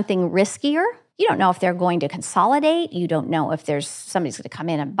to something riskier, you don't know if they're going to consolidate. You don't know if somebody's going to come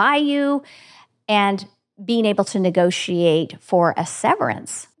in and buy you. And being able to negotiate for a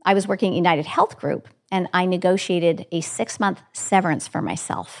severance. I was working at United Health Group, and I negotiated a 6-month severance for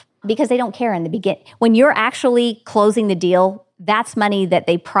myself because they don't care in the beginning. When you're actually closing the deal, that's money that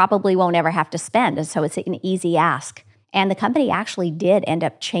they probably won't ever have to spend. And so it's an easy ask. And the company actually did end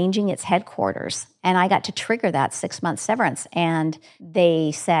up changing its headquarters. And I got to trigger that 6-month severance. And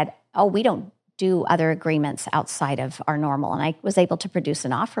they said, oh, we don't do other agreements outside of our normal. And I was able to produce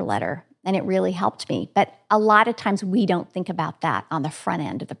an offer letter. And it really helped me. But a lot of times we don't think about that on the front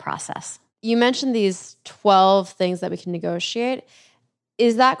end of the process. You mentioned these 12 things that we can negotiate.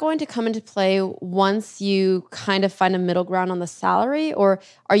 Is that going to come into play once you kind of find a middle ground on the salary? Or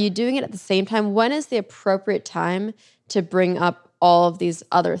are you doing it at the same time? When is the appropriate time to bring up all of these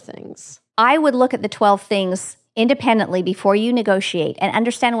other things? I would look at the 12 things independently before you negotiate and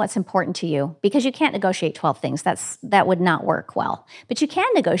understand what's important to you, because you can't negotiate 12 things. That would not work well. But you can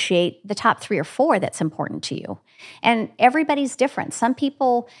negotiate the top 3 or 4 that's important to you. And everybody's different. Some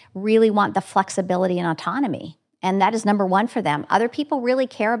people really want the flexibility and autonomy, and that is number 1 for them. Other people really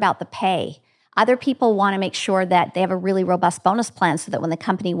care about the pay. Other people want to make sure that they have a really robust bonus plan so that when the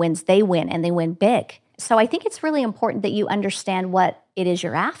company wins, they win, and they win big. So I think it's really important that you understand what it is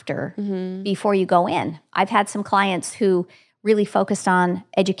you're after before you go in. I've had some clients who really focused on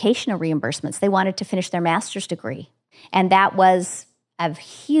educational reimbursements. They wanted to finish their master's degree. And that was a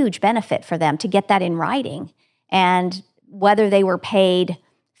huge benefit for them to get that in writing. And whether they were paid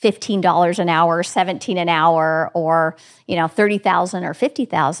 $15 an hour, $17 an hour, or $30,000 or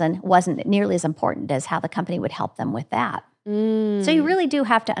 $50,000 wasn't nearly as important as how the company would help them with that. So you really do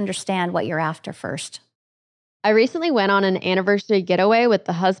have to understand what you're after first. I recently went on an anniversary getaway with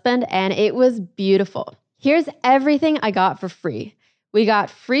the husband, and it was beautiful. Here's everything I got for free. We got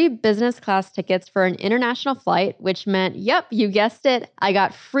free business class tickets for an international flight, which meant, yep, you guessed it, I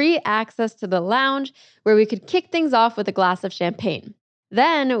got free access to the lounge where we could kick things off with a glass of champagne.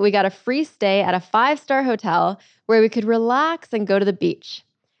 Then we got a free stay at a 5-star hotel where we could relax and go to the beach.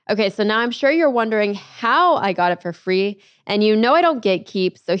 Okay, so now I'm sure you're wondering how I got it for free, and you know I don't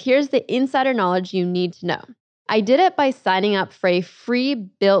gatekeep, so here's the insider knowledge you need to know. I did it by signing up for a free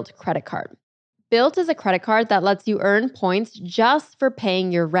Bilt credit card. Bilt is a credit card that lets you earn points just for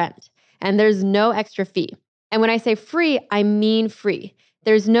paying your rent, and there's no extra fee. And when I say free, I mean free.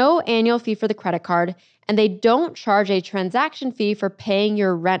 There's no annual fee for the credit card, and they don't charge a transaction fee for paying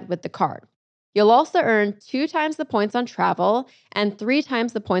your rent with the card. You'll also earn 2 times the points on travel and 3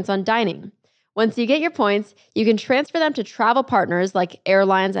 times the points on dining. Once you get your points, you can transfer them to travel partners like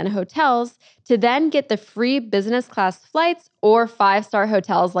airlines and hotels to then get the free business class flights or 5-star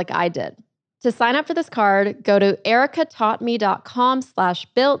hotels like I did. To sign up for this card, go to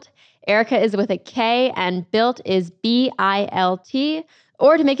ericataughtme.com/Bilt. Erica is with a K and Bilt is BILT.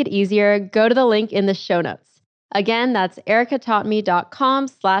 Or to make it easier, go to the link in the show notes. Again, that's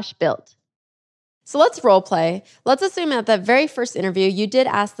ericataughtme.com/Bilt. So let's role play. Let's assume at that very first interview, you did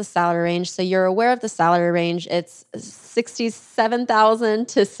ask the salary range. So you're aware of the salary range. It's $67,000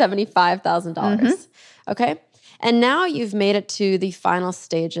 to $75,000. Okay. And now you've made it to the final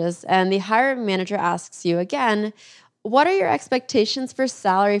stages, and the hiring manager asks you again, what are your expectations for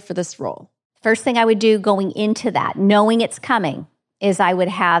salary for this role? First thing I would do going into that, knowing it's coming, is I would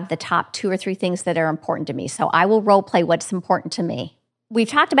have the top 2 or 3 things that are important to me. So I will role play what's important to me. We've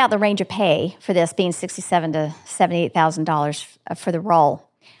talked about the range of pay for this being $67,000 to $78,000 for the role.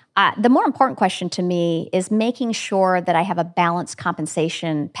 The more important question to me is making sure that I have a balanced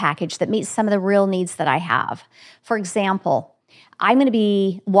compensation package that meets some of the real needs that I have. For example, I'm going to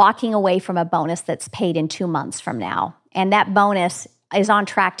be walking away from a bonus that's paid in 2 months from now. And that bonus is on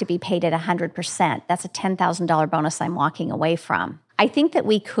track to be paid at 100%. That's a $10,000 bonus I'm walking away from. I think that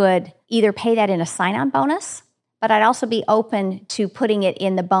we could either pay that in a sign-on bonus, but I'd also be open to putting it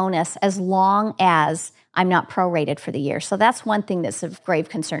in the bonus as long as I'm not prorated for the year. So that's one thing that's of grave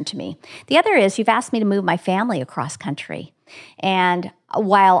concern to me. The other is you've asked me to move my family across country. And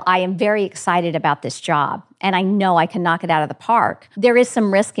while I am very excited about this job, and I know I can knock it out of the park, there is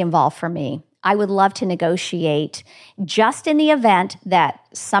some risk involved for me. I would love to negotiate just in the event that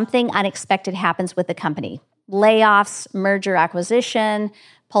something unexpected happens with the company. Layoffs, merger acquisition,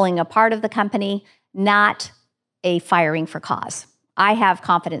 pulling apart of the company, not a firing for cause. I have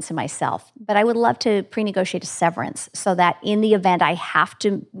confidence in myself, but I would love to pre-negotiate a severance so that in the event I have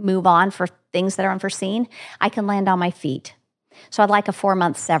to move on for things that are unforeseen, I can land on my feet. So I'd like a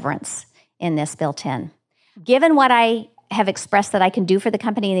 4-month severance in this built in. Given what I have expressed that I can do for the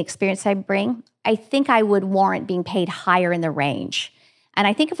company and the experience I bring, I think I would warrant being paid higher in the range. And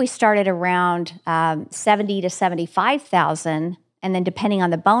I think if we started around 70 to 75,000, and then depending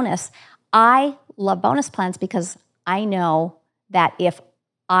on the bonus, I love bonus plans because I know that if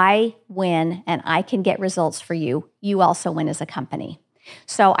I win and I can get results for you, you also win as a company.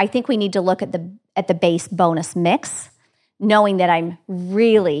 So I think we need to look at the base bonus mix, knowing that I'm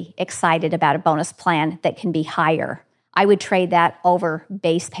really excited about a bonus plan that can be higher. I would trade that over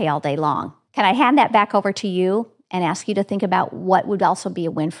base pay all day long. Can I hand that back over to you and ask you to think about what would also be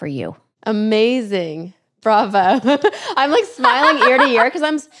a win for you? Amazing. Bravo. I'm like smiling ear to ear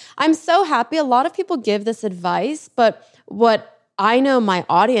because I'm so happy. A lot of people give this advice, but what I know my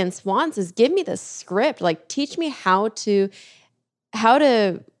audience wants is give me the script. Like teach me how to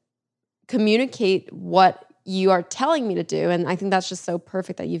communicate what you are telling me to do. And I think that's just so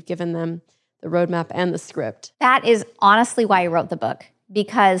perfect that you've given them the roadmap and the script. That is honestly why I wrote the book,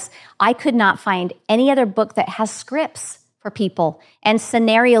 because I could not find any other book that has scripts for people and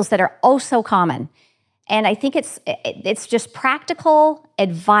scenarios that are oh so common. And I think it's just practical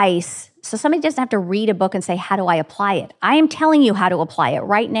advice. So somebody doesn't have to read a book and say, how do I apply it? I am telling you how to apply it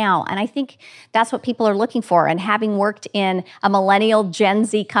right now. And I think that's what people are looking for. And having worked in a millennial Gen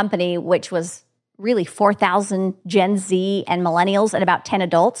Z company, which was really 4,000 Gen Z and millennials and about 10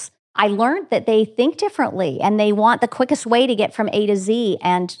 adults, I learned that they think differently and they want the quickest way to get from A to Z.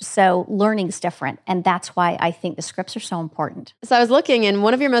 And so learning's different. And that's why I think the scripts are so important. So I was looking in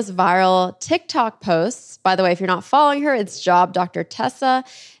one of your most viral TikTok posts. By the way, if you're not following her, it's Job Dr. Tessa.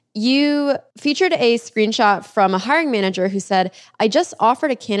 You featured a screenshot from a hiring manager who said, I just offered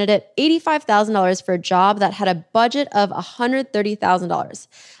a candidate $85,000 for a job that had a budget of $130,000.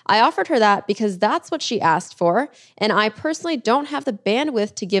 I offered her that because that's what she asked for, and I personally don't have the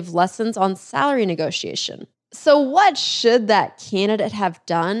bandwidth to give lessons on salary negotiation. So what should that candidate have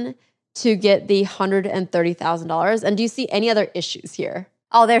done to get the $130,000? And do you see any other issues here?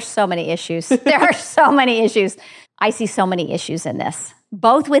 Oh, there's so many issues. There are so many issues. I see so many issues in this,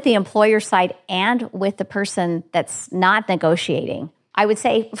 both with the employer side and with the person that's not negotiating. I would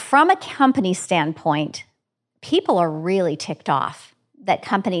say from a company standpoint, people are really ticked off that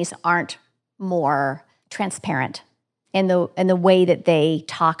companies aren't more transparent in the way that they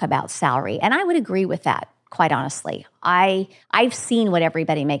talk about salary. And I would agree with that, quite honestly. I've seen what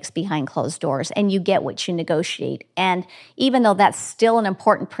everybody makes behind closed doors, and you get what you negotiate. And even though that's still an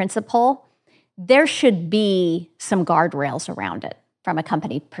important principle, there should be some guardrails around it from a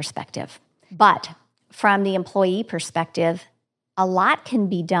company perspective. But from the employee perspective, a lot can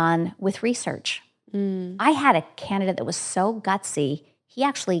be done with research. I had a candidate that was so gutsy, he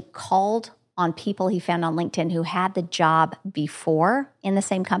actually called on people he found on LinkedIn who had the job before in the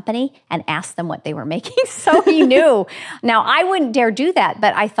same company and asked them what they were making so he knew. Now, I wouldn't dare do that,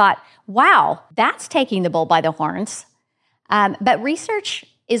 but I thought, wow, that's taking the bull by the horns. But research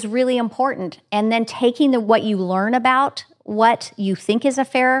is really important. And then taking what you learn about what you think is a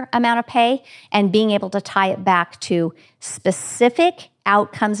fair amount of pay and being able to tie it back to specific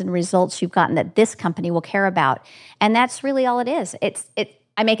outcomes and results you've gotten that this company will care about. And that's really all it is.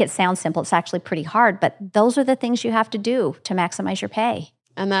 I make it sound simple. It's actually pretty hard, but those are the things you have to do to maximize your pay.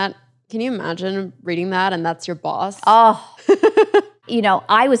 And can you imagine reading that and that's your boss? Oh,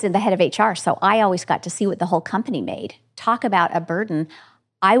 I was in the head of HR, so I always got to see what the whole company made. Talk about a burden.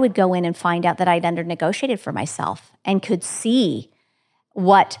 I would go in and find out that I'd under-negotiated for myself and could see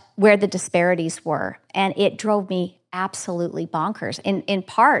where the disparities were. And it drove me absolutely bonkers. In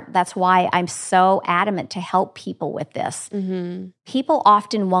part, that's why I'm so adamant to help people with this. Mm-hmm. People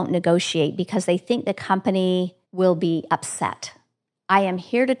often won't negotiate because they think the company will be upset. I am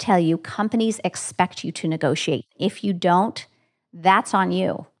here to tell you, companies expect you to negotiate. If you don't, that's on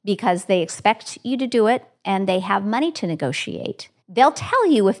you because they expect you to do it and they have money to negotiate. They'll tell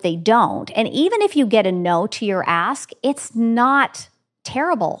you if they don't. And even if you get a no to your ask, it's not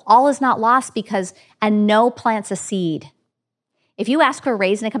terrible. All is not lost because a no plants a seed. If you ask for a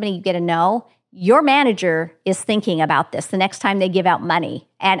raise in a company, you get a no, your manager is thinking about this the next time they give out money.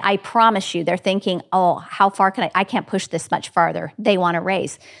 And I promise you, they're thinking, oh, how far can I can't push this much farther. They want a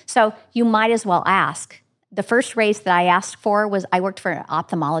raise. So you might as well ask. The first raise that I asked for was I worked for an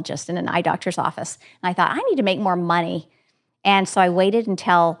ophthalmologist in an eye doctor's office. And I thought, I need to make more money. And so I waited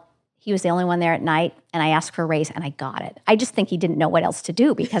until He was the only one there at night, and I asked for a raise, and I got it. I just think he didn't know what else to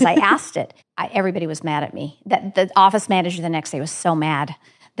do because I asked it. Everybody was mad at me. The office manager the next day was so mad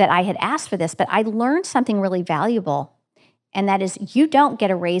that I had asked for this, but I learned something really valuable, and that is you don't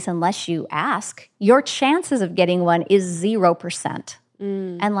get a raise unless you ask. Your chances of getting one is 0%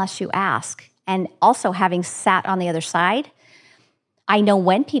 unless you ask. And also, having sat on the other side, I know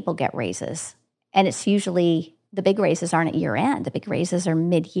when people get raises, and it's usually the big raises aren't at year end. The big raises are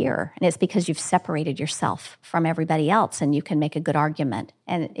mid-year, and it's because you've separated yourself from everybody else, and you can make a good argument.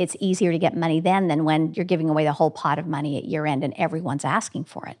 And it's easier to get money then than when you're giving away the whole pot of money at year end and everyone's asking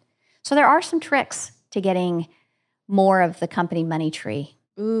for it. So there are some tricks to getting more of the company money tree.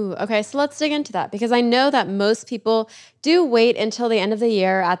 Ooh, okay. So let's dig into that because I know that most people do wait until the end of the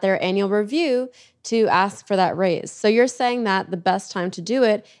year at their annual review to ask for that raise. So you're saying that the best time to do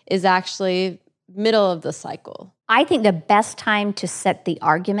it is actually middle of the cycle. I think the best time to set the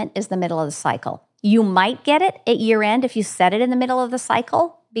argument is the middle of the cycle. You might get it at year end if you set it in the middle of the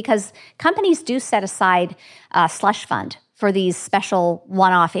cycle because companies do set aside a slush fund for these special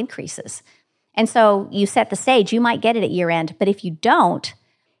one-off increases. And so you set the stage, you might get it at year end, but if you don't,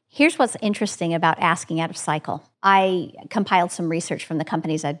 here's what's interesting about asking out of cycle. I compiled some research from the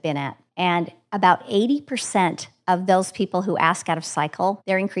companies I've been at, and about 80% of those people who ask out of cycle,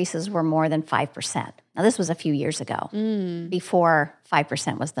 their increases were more than 5%. Now, this was a few years ago, before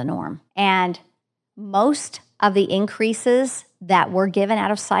 5% was the norm. And most of the increases that were given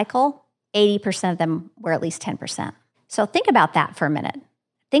out of cycle, 80% of them were at least 10%. So think about that for a minute.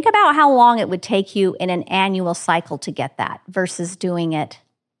 Think about how long it would take you in an annual cycle to get that versus doing it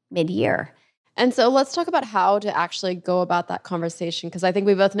mid-year. And so let's talk about how to actually go about that conversation because I think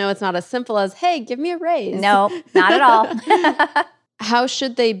we both know it's not as simple as, hey, give me a raise. No, not at all. How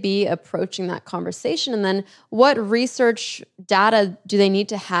should they be approaching that conversation? And then what research data do they need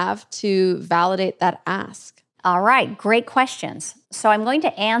to have to validate that ask? All right, great questions. So I'm going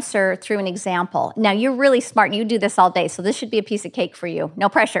to answer through an example. Now, you're really smart. You do this all day, so this should be a piece of cake for you. No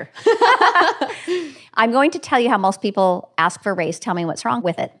pressure. I'm going to tell you how most people ask for a raise. Tell me what's wrong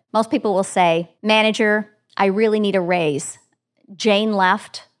with it. Most people will say, manager, I really need a raise. Jane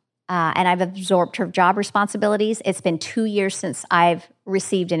left, and I've absorbed her job responsibilities. It's been 2 years since I've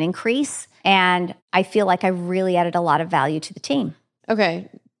received an increase, and I feel like I've really added a lot of value to the team. Okay.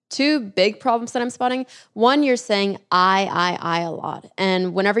 Two big problems that I'm spotting. One, you're saying I a lot.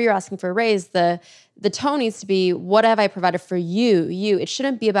 And whenever you're asking for a raise, the tone needs to be, what have I provided for you? It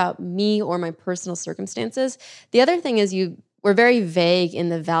shouldn't be about me or my personal circumstances. The other thing is we're very vague in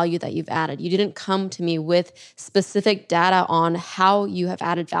the value that you've added. You didn't come to me with specific data on how you have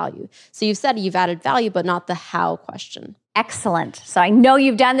added value. So you've said you've added value, but not the how question. Excellent. So I know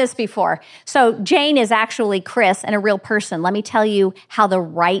you've done this before. So Jane is actually Chris and a real person. Let me tell you how the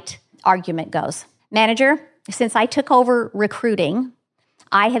right argument goes. Manager, since I took over recruiting,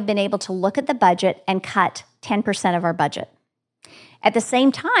 I have been able to look at the budget and cut 10% of our budget. At the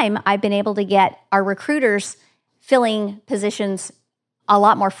same time, I've been able to get our recruiters filling positions a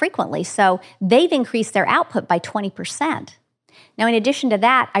lot more frequently. So they've increased their output by 20%. Now, in addition to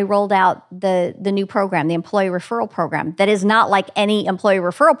that, I rolled out the new program, the employee referral program, that is not like any employee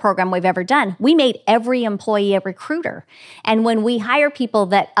referral program we've ever done. We made every employee a recruiter. And when we hire people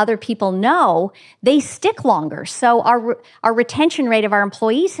that other people know, they stick longer. So our retention rate of our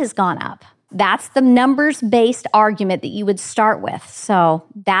employees has gone up. That's the numbers-based argument that you would start with. So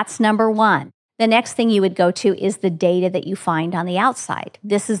that's number one. The next thing you would go to is the data that you find on the outside.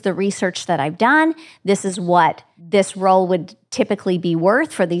 This is the research that I've done. This is what this role would typically be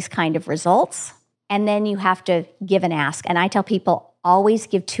worth for these kind of results. And then you have to give and ask. And I tell people, always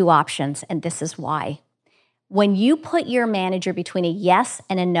give two options, and this is why. When you put your manager between a yes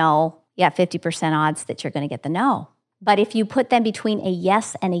and a no, you have 50% odds that you're going to get the no. But if you put them between a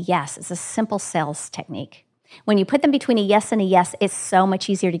yes and a yes, it's a simple sales technique. When you put them between a yes and a yes, it's so much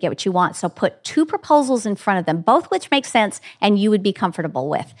easier to get what you want. So put two proposals in front of them, both which make sense and you would be comfortable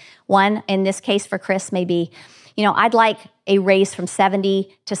with. One, in this case for Chris, may be, I'd like a raise from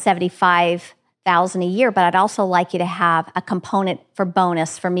 $70,000 to $75,000 a year, but I'd also like you to have a component for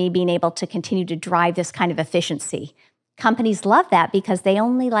bonus for me being able to continue to drive this kind of efficiency. Companies love that because they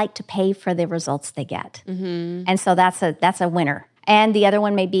only like to pay for the results they get. Mm-hmm. And so that's a winner. And the other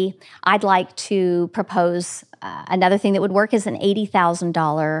one may be, I'd like to propose another thing that would work is an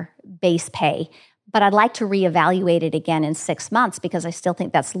 $80,000 base pay, but I'd like to reevaluate it again in 6 months because I still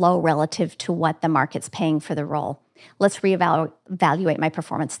think that's low relative to what the market's paying for the role. Let's reevaluate my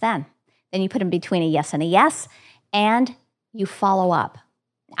performance then. Then you put them between a yes and you follow up.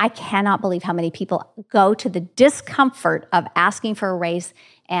 I cannot believe how many people go to the discomfort of asking for a raise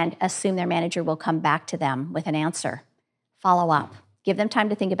and assume their manager will come back to them with an answer. Follow up. Give them time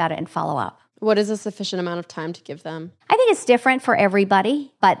to think about it and follow up. What is a sufficient amount of time to give them? I think it's different for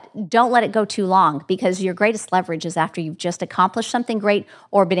everybody, but don't let it go too long, because your greatest leverage is after you've just accomplished something great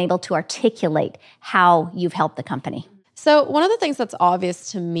or been able to articulate how you've helped the company. So one of the things that's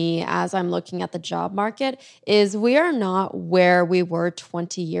obvious to me as I'm looking at the job market is we are not where we were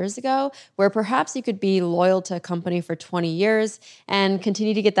 20 years ago, where perhaps you could be loyal to a company for 20 years and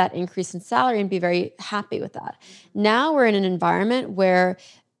continue to get that increase in salary and be very happy with that. Now we're in an environment where,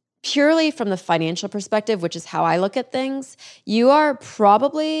 purely from the financial perspective, which is how I look at things, you are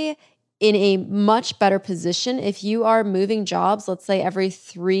probably in a much better position if you are moving jobs, let's say every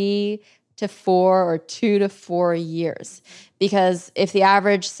 3 to 4 or 2 to 4 years. Because if the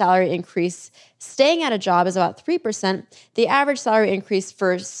average salary increase staying at a job is about 3%, the average salary increase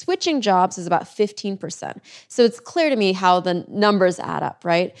for switching jobs is about 15%. So it's clear to me how the numbers add up,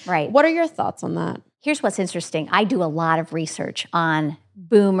 right? Right. What are your thoughts on that? Here's what's interesting. I do a lot of research on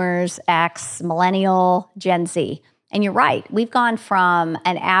boomers, X, millennial, Gen Z. And you're right. We've gone from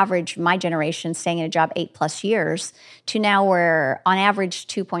an average, my generation, staying in a job 8+ years, to now we're on average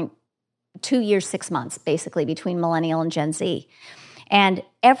 2 years, 6 months, basically, between millennial and Gen Z. And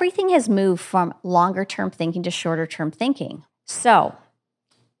everything has moved from longer term thinking to shorter term thinking. So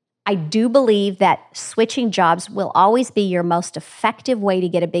I do believe that switching jobs will always be your most effective way to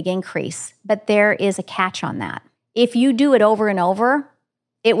get a big increase, but there is a catch on that. If you do it over and over,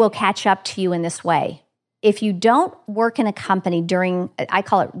 it will catch up to you in this way. If you don't work in a company during, I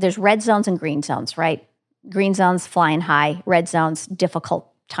call it, there's red zones and green zones, right? Green zones flying high, red zones difficult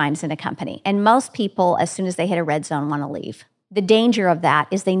times in a company. And most people, as soon as they hit a red zone, want to leave. The danger of that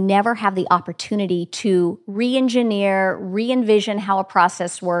is they never have the opportunity to re-engineer, re-envision how a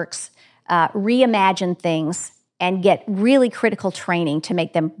process works, reimagine things, and get really critical training to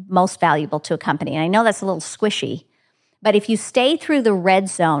make them most valuable to a company. And I know that's a little squishy, but if you stay through the red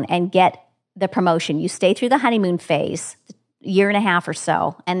zone and get the promotion, you stay through the honeymoon phase, year and a half or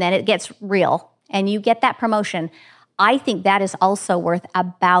so, and then it gets real, and you get that promotion, I think that is also worth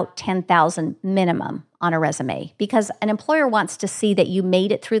about $10,000 minimum on a resume, because an employer wants to see that you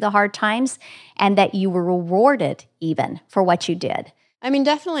made it through the hard times and that you were rewarded even for what you did. I mean,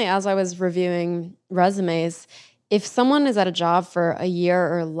 definitely, as I was reviewing resumes, if someone is at a job for a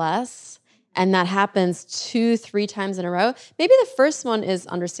year or less, and that happens 2-3 times in a row, maybe the first one is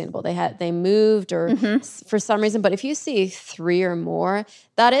understandable. They moved or for some reason. But if you see 3 or more,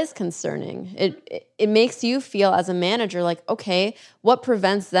 that is concerning. It makes you feel as a manager like, okay, what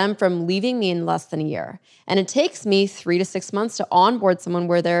prevents them from leaving me in less than a year? And it takes me 3 to 6 months to onboard someone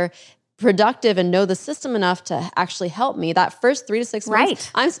where they're productive and know the system enough to actually help me. That first 3 to 6 months,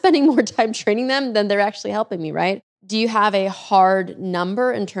 right, I'm spending more time training them than they're actually helping me, right? Do you have a hard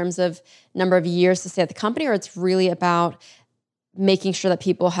number in terms of number of years to stay at the company, or it's really about making sure that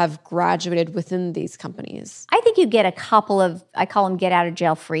people have graduated within these companies? I think you get a couple of, I call them get out of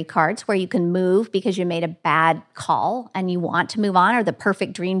jail free cards, where you can move because you made a bad call and you want to move on, or the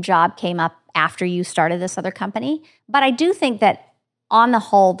perfect dream job came up after you started this other company. But I do think that on the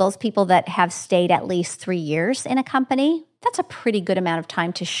whole, those people that have stayed at least 3 years in a company, that's a pretty good amount of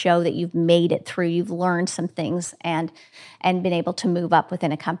time to show that you've made it through, you've learned some things and been able to move up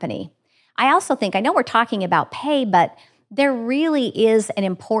within a company. I also think, I know we're talking about pay, but there really is an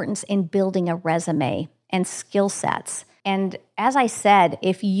importance in building a resume and skill sets. And as I said,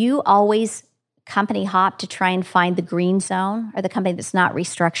 if you always company hop to try and find the green zone, or the company that's not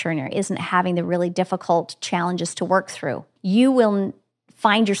restructuring or isn't having the really difficult challenges to work through, you will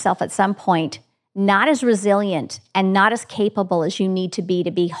find yourself at some point not as resilient and not as capable as you need to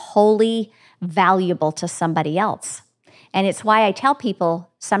be wholly valuable to somebody else. And it's why I tell people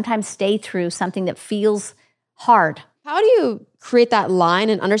sometimes stay through something that feels hard. How do you create that line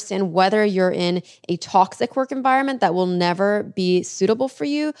and understand whether you're in a toxic work environment that will never be suitable for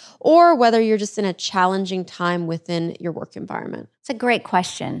you, or whether you're just in a challenging time within your work environment? It's a great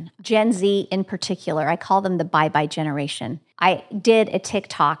question. Gen Z in particular, I call them the bye-bye generation. I did a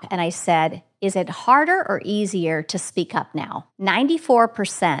TikTok and I said, is it harder or easier to speak up now?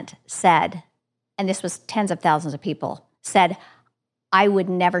 94% said, and this was tens of thousands of people, said, I would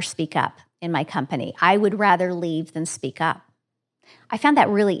never speak up in my company. I would rather leave than speak up. I found that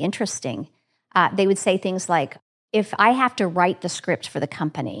really interesting. They would say things like, if I have to write the script for the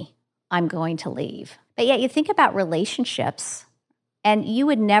company, I'm going to leave. But yet you think about relationships, and you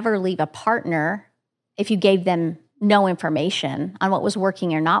would never leave a partner if you gave them no information on what was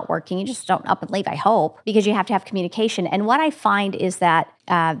working or not working. You just don't up and leave, I hope, because you have to have communication. And what I find is that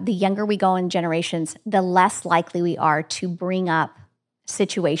the younger we go in generations, the less likely we are to bring up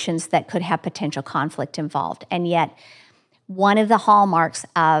situations that could have potential conflict involved. And yet, one of the hallmarks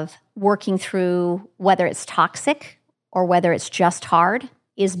of working through whether it's toxic or whether it's just hard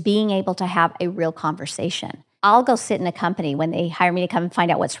is being able to have a real conversation. I'll go sit in a company when they hire me to come and find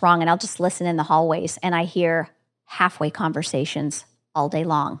out what's wrong, and I'll just listen in the hallways, and I hear halfway conversations all day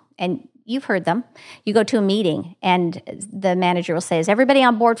long. And you've heard them. You go to a meeting, and the manager will say, is everybody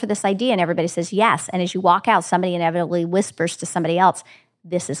on board for this idea? And everybody says yes. And as you walk out, somebody inevitably whispers to somebody else,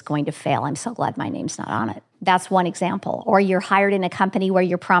 this is going to fail. I'm so glad my name's not on it. That's one example. Or you're hired in a company where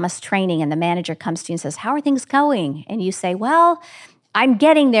you're promised training, and the manager comes to you and says, how are things going? And you say, well, I'm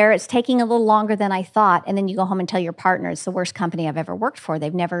getting there. It's taking a little longer than I thought. And then you go home and tell your partner, it's the worst company I've ever worked for.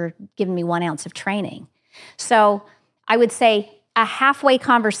 They've never given me 1 ounce of training. So I would say a halfway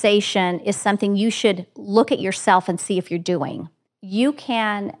conversation is something you should look at yourself and see if you're doing. You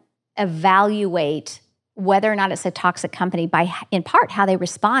can evaluate whether or not it's a toxic company by, in part, how they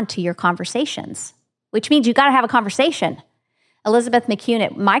respond to your conversations, which means you got to have a conversation. Elizabeth McCune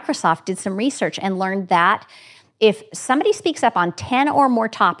at Microsoft did some research and learned that if somebody speaks up on 10 or more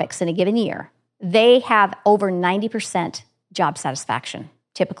topics in a given year, they have over 90% job satisfaction.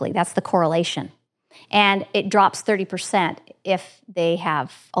 Typically, that's the correlation. And it drops 30% if they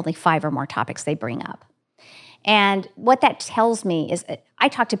have only 5 or more topics they bring up. And what that tells me is, I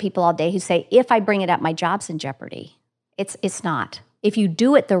talk to people all day who say, if I bring it up, my job's in jeopardy. It's not. If you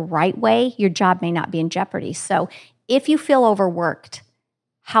do it the right way, your job may not be in jeopardy. So if you feel overworked,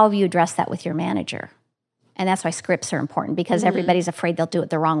 how have you addressed that with your manager? And that's why scripts are important, because everybody's afraid they'll do it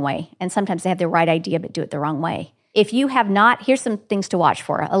the wrong way. And sometimes they have the right idea, but do it the wrong way. If you have not, here's some things to watch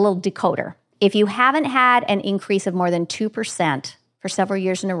for, a little decoder. If you haven't had an increase of more than 2% for several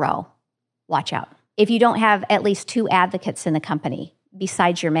years in a row, watch out. If you don't have at least 2 advocates in the company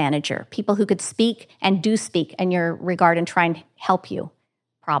besides your manager, people who could speak and do speak in your regard and try and help you,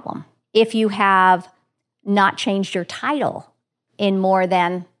 problem. If you have not changed your title in more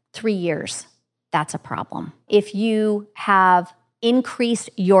than 3 years, that's a problem. If you have increased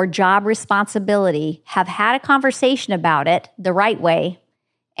your job responsibility, have had a conversation about it the right way,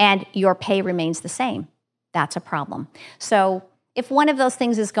 and your pay remains the same, that's a problem. So if one of those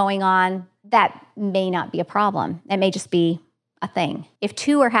things is going on, that may not be a problem. It may just be a thing. If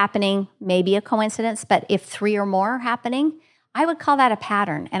 2 are happening, maybe a coincidence, but if 3 or more are happening, I would call that a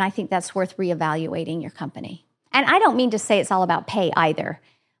pattern, and I think that's worth reevaluating your company. And I don't mean to say it's all about pay either.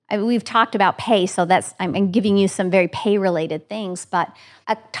 We've talked about pay, so I'm giving you some very pay-related things, but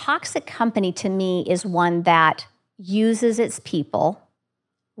a toxic company to me is one that uses its people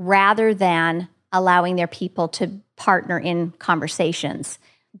rather than allowing their people to partner in conversations.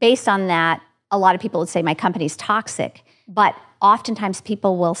 Based on that, a lot of people would say my company's toxic, but oftentimes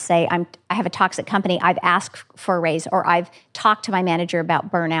people will say, I have a toxic company, I've asked for a raise, or I've talked to my manager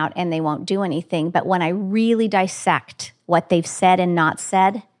about burnout and they won't do anything. But when I really dissect what they've said and not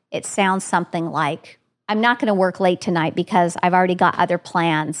said, it sounds something like, I'm not going to work late tonight because I've already got other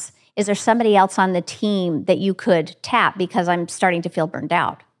plans. Is there somebody else on the team that you could tap because I'm starting to feel burned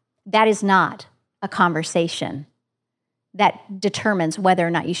out? That is not a conversation that determines whether or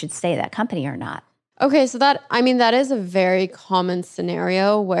not you should stay at that company or not. Okay, so that is a very common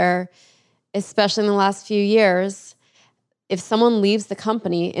scenario where, especially in the last few years, if someone leaves the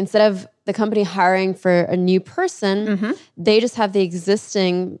company, instead of the company hiring for a new person, they just have the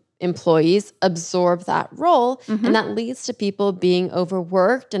existing employees absorb that role, and that leads to people being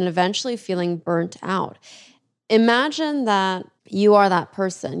overworked and eventually feeling burnt out. Imagine that you are that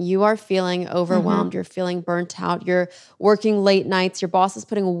person. You are feeling overwhelmed. You're feeling burnt out. You're working late nights. Your boss is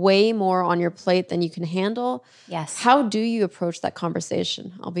putting way more on your plate than you can handle. Yes. How do you approach that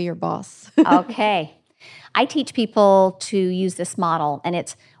conversation? I'll be your boss. Okay. I teach people to use this model, and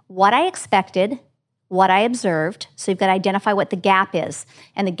it's what I expected, what I observed. So you've got to identify what the gap is.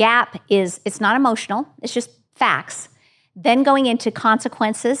 And the gap is, it's not emotional. It's just facts. Then going into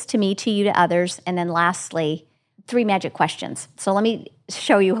consequences to me, to you, to others. And then lastly, 3 magic questions. So let me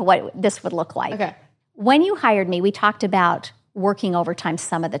show you what this would look like. Okay. When you hired me, we talked about working overtime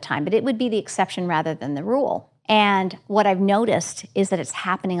some of the time, but it would be the exception rather than the rule. And what I've noticed is that it's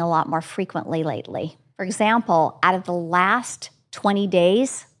happening a lot more frequently lately. For example, out of the last 20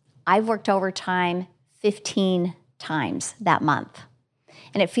 days, I've worked overtime 15 times that month.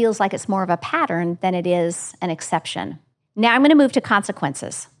 And it feels like it's more of a pattern than it is an exception. Now I'm going to move to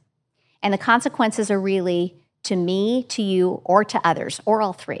consequences. And the consequences are really to me, to you, or to others, or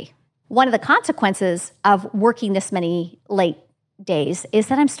all 3. one of the consequences of working this many late days is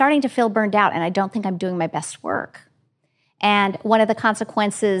that I'm starting to feel burned out and I don't think I'm doing my best work. And one of the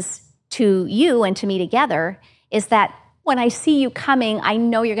consequences to you and to me together is that when I see you coming, I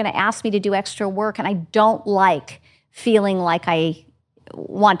know you're going to ask me to do extra work, and I don't like feeling like I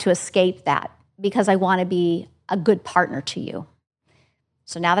want to escape that because I want to be a good partner to you.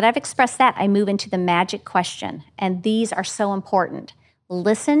 So now that I've expressed that, I move into the magic question, and these are so important.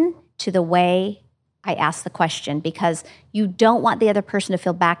 Listen to the way I ask the question, because you don't want the other person to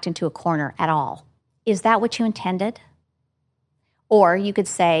feel backed into a corner at all. Is that what you intended? Or you could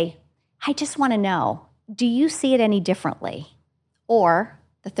say, I just want to know, do you see it any differently? Or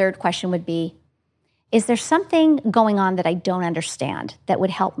the third question would be, is there something going on that I don't understand that would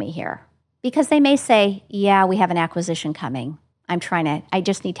help me here? Because they may say, yeah, we have an acquisition coming. I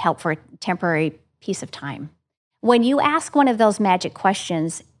just need help for a temporary piece of time. When you ask one of those magic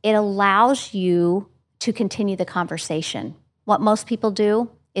questions, it allows you to continue the conversation. What most people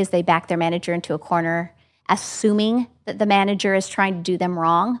do is they back their manager into a corner, assuming that the manager is trying to do them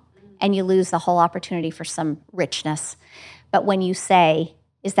wrong, and you lose the whole opportunity for some richness. But when you say,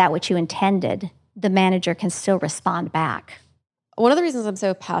 is that what you intended? The manager can still respond back. One of the reasons I'm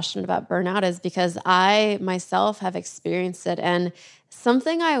so passionate about burnout is because I myself have experienced it. And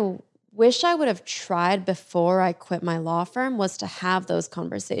something I wish I would have tried before I quit my law firm was to have those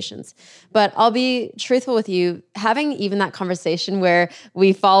conversations. But I'll be truthful with you, having even that conversation where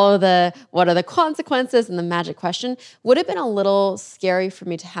we follow the what are the consequences and the magic question would have been a little scary for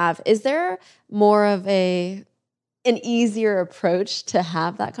me to have. Is there more of an easier approach to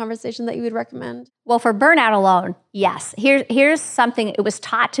have that conversation that you would recommend? Well, for burnout alone, yes. Here's something, it was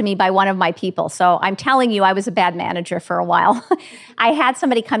taught to me by one of my people. So I'm telling you, I was a bad manager for a while. I had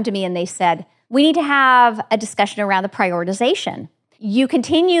somebody come to me and they said, we need to have a discussion around the prioritization. You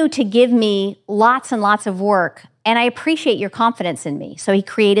continue to give me lots and lots of work, and I appreciate your confidence in me. So he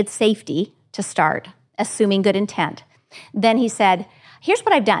created safety to start, assuming good intent. Then he said, here's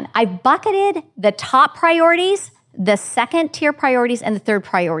what I've done. I've bucketed the top priorities, the second tier priorities, and the third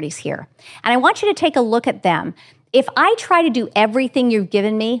priorities here. And I want you to take a look at them. If I try to do everything you've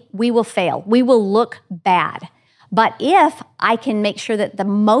given me, we will fail. We will look bad. But if I can make sure that the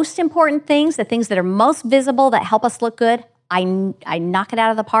most important things, the things that are most visible, that help us look good, I knock it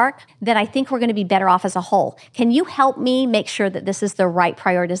out of the park, then I think we're going to be better off as a whole. Can you help me make sure that this is the right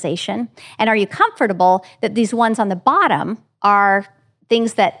prioritization? And are you comfortable that these ones on the bottom are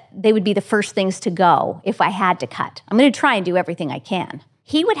things that they would be the first things to go if I had to cut? I'm going to try and do everything I can.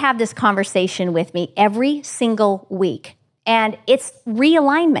 He would have this conversation with me every single week. And it's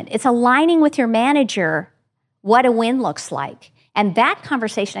realignment. It's aligning with your manager what a win looks like. And that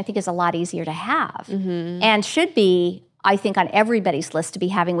conversation, I think, is a lot easier to have and should be, I think, on everybody's list to be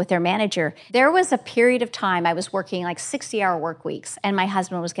having with their manager. There was a period of time I was working like 60-hour work weeks, and my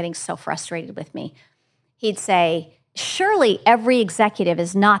husband was getting so frustrated with me. He'd say, surely every executive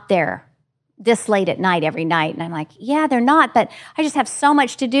is not there this late at night every night. And I'm like, yeah, they're not, but I just have so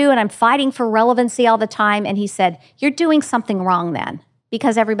much to do and I'm fighting for relevancy all the time. And he said, you're doing something wrong then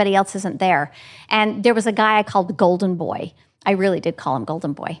because everybody else isn't there. And there was a guy I called the Golden Boy. I really did call him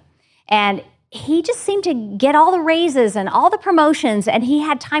Golden Boy. And he just seemed to get all the raises and all the promotions, and he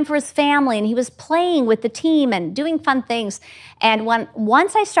had time for his family, and he was playing with the team and doing fun things. And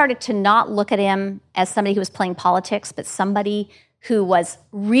once I started to not look at him as somebody who was playing politics, but somebody who was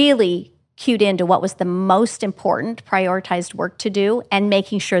really cued into what was the most important prioritized work to do and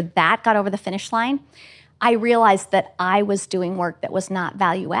making sure that got over the finish line, I realized that I was doing work that was not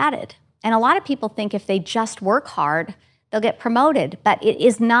value added. And a lot of people think if they just work hard, they'll get promoted, but it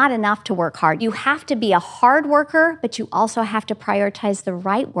is not enough to work hard. You have to be a hard worker, but you also have to prioritize the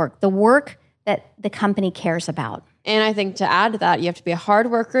right work, the work that the company cares about. And I think to add to that, you have to be a hard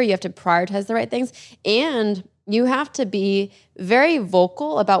worker, you have to prioritize the right things, and you have to be very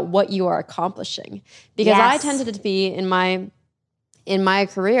vocal about what you are accomplishing. Because I tended to be, in my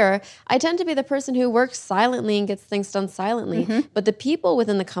career, I tend to be the person who works silently and gets things done silently. But the people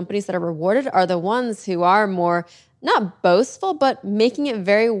within the companies that are rewarded are the ones who are more not boastful, but making it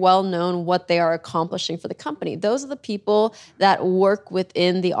very well known what they are accomplishing for the company. Those are the people that work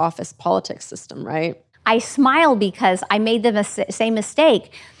within the office politics system, right? I smile because I made the same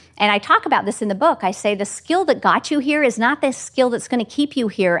mistake. And I talk about this in the book. I say the skill that got you here is not the skill that's going to keep you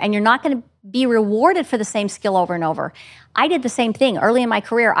here, and you're not going to be rewarded for the same skill over and over. I did the same thing. Early in my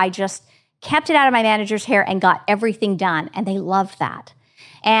career, I just kept it out of my manager's hair and got everything done, and they loved that.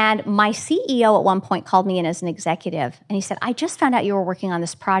 And my CEO at one point called me in as an executive, and he said, I just found out you were working on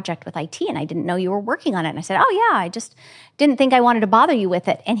this project with IT, and I didn't know you were working on it. And I said, oh yeah, I just didn't think I wanted to bother you with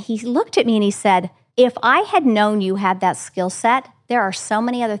it. And he looked at me and he said, if I had known you had that skill set, there are so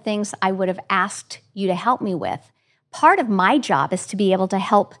many other things I would have asked you to help me with. Part of my job is to be able to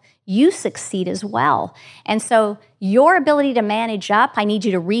help you succeed as well. And so your ability to manage up, I need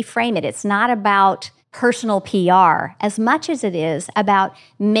you to reframe it. It's not about personal PR as much as it is about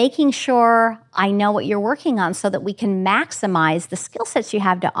making sure I know what you're working on so that we can maximize the skill sets you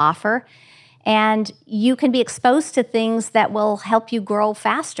have to offer, and you can be exposed to things that will help you grow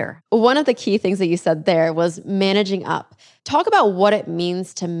faster. One of the key things that you said there was managing up. Talk about what it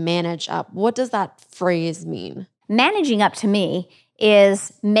means to manage up. What does that phrase mean? Managing up to me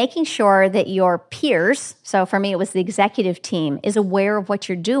is making sure that your peers, so for me it was the executive team, is aware of what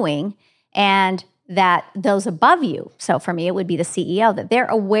you're doing, and that those above you, so for me it would be the CEO, that they're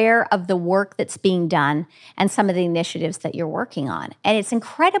aware of the work that's being done and some of the initiatives that you're working on. And it's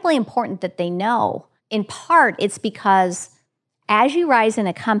incredibly important that they know. In part, it's because as you rise in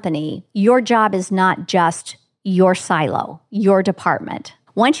a company, your job is not just your silo, your department.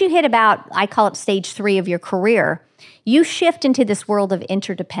 Once you hit about, I call it stage 3 of your career, you shift into this world of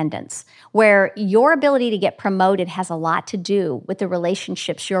interdependence, where your ability to get promoted has a lot to do with the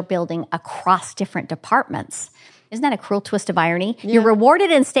relationships you're building across different departments. Isn't that a cruel twist of irony? Yeah. You're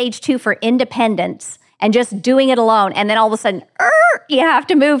rewarded in stage 2 for independence and just doing it alone, and then all of a sudden, you have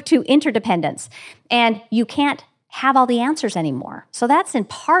to move to interdependence, and you can't have all the answers anymore. So that's in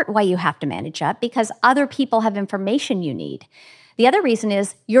part why you have to manage up, because other people have information you need. The other reason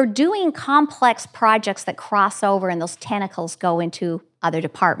is you're doing complex projects that cross over and those tentacles go into other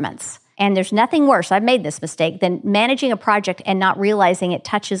departments. And there's nothing worse, I've made this mistake, than managing a project and not realizing it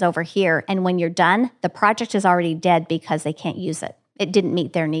touches over here. And when you're done, the project is already dead because they can't use it. It didn't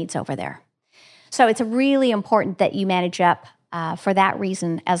meet their needs over there. So it's really important that you manage up for that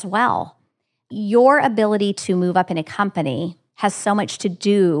reason as well. Your ability to move up in a company has so much to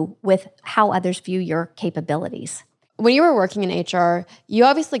do with how others view your capabilities. When you were working in HR, you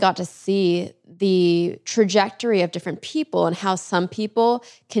obviously got to see the trajectory of different people and how some people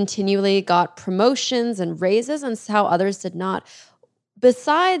continually got promotions and raises and how others did not.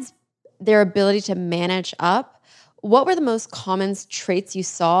 Besides their ability to manage up, what were the most common traits you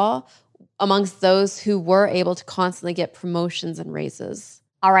saw amongst those who were able to constantly get promotions and raises?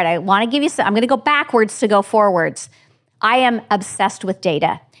 All right, I want to give you some, I'm going to go backwards to go forwards. I am obsessed with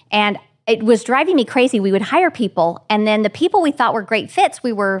data, and it was driving me crazy. We would hire people, and then the people we thought were great fits,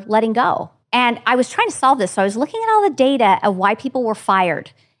 we were letting go. And I was trying to solve this. So I was looking at all the data of why people were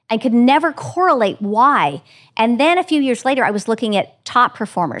fired. I could never correlate why. And then a few years later, I was looking at top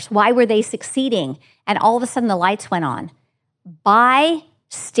performers. Why were they succeeding? And all of a sudden, the lights went on. By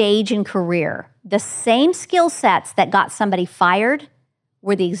stage and career, the same skill sets that got somebody fired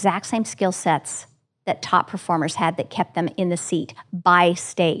were the exact same skill sets that top performers had that kept them in the seat by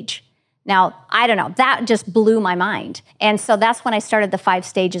stage. Now, I don't know, that just blew my mind. And so that's when I started the 5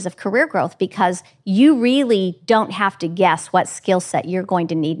 stages of career growth, because you really don't have to guess what skill set you're going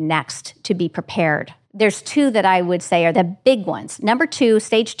to need next to be prepared. There's 2 that I would say are the big ones. Number 2,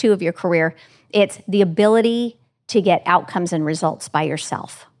 stage 2 of your career, it's the ability to get outcomes and results by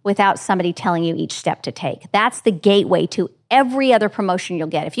yourself without somebody telling you each step to take. That's the gateway to every other promotion you'll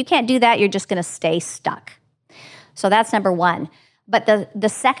get. If you can't do that, you're just going to stay stuck. So that's number 1. But the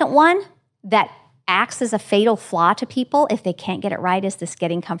second one that acts as a fatal flaw to people if they can't get it right is this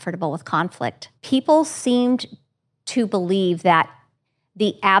getting comfortable with conflict. People seemed to believe that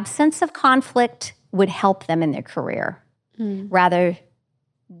the absence of conflict would help them in their career rather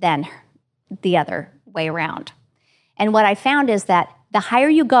than the other way around. And what I found is that the higher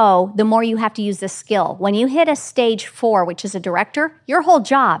you go, the more you have to use this skill. When you hit a stage 4, which is a director, your whole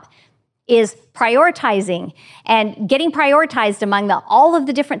job is prioritizing and getting prioritized among all of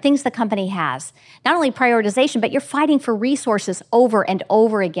the different things the company has. Not only prioritization, but you're fighting for resources over and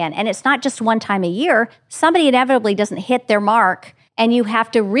over again. And it's not just one time a year. Somebody inevitably doesn't hit their mark, and you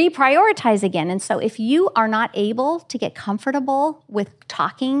have to reprioritize again. And so if you are not able to get comfortable with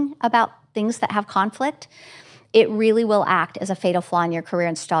talking about things that have conflict, it really will act as a fatal flaw in your career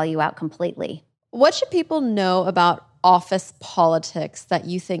and stall you out completely. What should people know about office politics that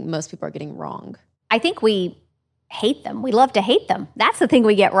you think most people are getting wrong? I think we hate them. We love to hate them. That's the thing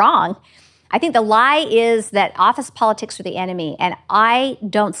we get wrong. I think the lie is that office politics are the enemy, and I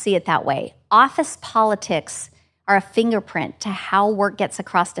don't see it that way. Office politics are a fingerprint to how work gets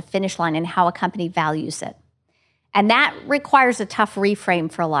across the finish line and how a company values it. And that requires a tough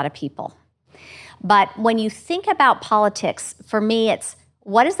reframe for a lot of people. But when you think about politics, for me, it's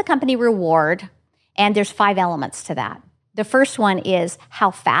What does the company reward? And there's 5 elements to that. The first one is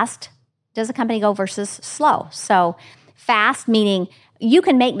how fast does a company go versus slow. So fast meaning you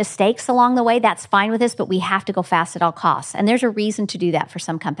can make mistakes along the way. That's fine with this, but we have to go fast at all costs. And there's a reason to do that for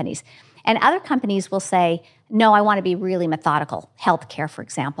some companies. And other companies will say, no, I want to be really methodical. Healthcare, for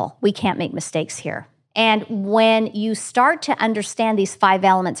example. We can't make mistakes here. And when you start to understand these 5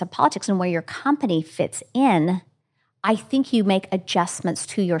 elements of politics and where your company fits in, I think you make adjustments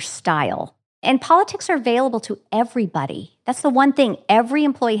to your style. And politics are available to everybody. That's the one thing. Every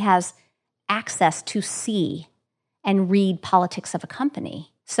employee has access to see and read politics of a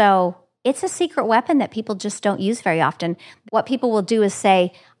company. So it's a secret weapon that people just don't use very often. What people will do is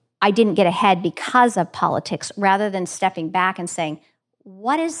say, I didn't get ahead because of politics, rather than stepping back and saying,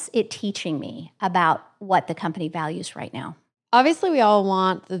 what is it teaching me about what the company values right now? Obviously, we all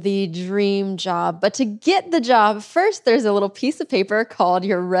want the dream job, but to get the job, first there's a little piece of paper called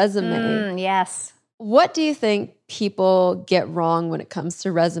your resume. Yes. What do you think people get wrong when it comes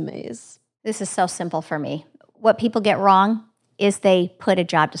to resumes? This is so simple for me. What people get wrong is they put a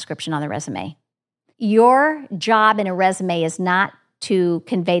job description on the resume. Your job in a resume is not to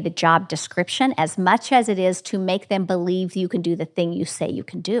convey the job description as much as it is to make them believe you can do the thing you say you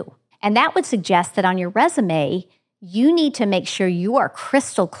can do. And that would suggest that on your resume, you need to make sure you are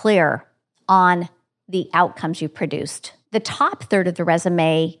crystal clear on the outcomes you produced. The top third of the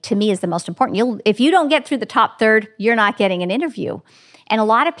resume, to me, is the most important. If you don't get through the top third, you're not getting an interview. And a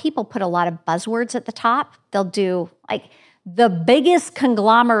lot of people put a lot of buzzwords at the top. They'll do like the biggest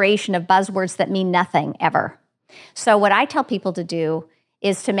conglomeration of buzzwords that mean nothing ever. So what I tell people to do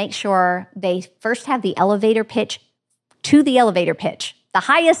is to make sure they first have the elevator pitch to the elevator pitch, the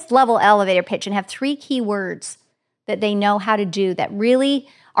highest level elevator pitch, and have 3 key words that they know how to do that really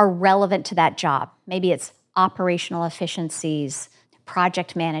are relevant to that job. Maybe it's operational efficiencies,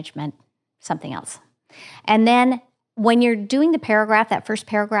 project management, something else. And then when you're doing the paragraph, that first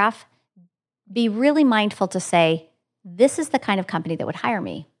paragraph, be really mindful to say, this is the kind of company that would hire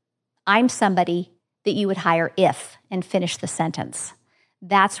me. I'm somebody that you would hire if, and finish the sentence.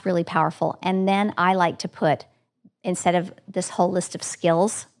 That's really powerful. And then I like to put, instead of this whole list of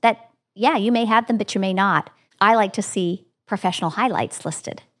skills that, yeah, you may have them, but you may not, I like to see professional highlights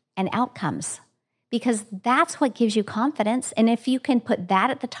listed and outcomes, because that's what gives you confidence. And if you can put that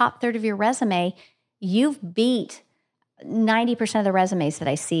at the top third of your resume, you've beat 90% of the resumes that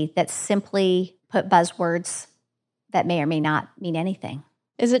I see that simply put buzzwords that may or may not mean anything.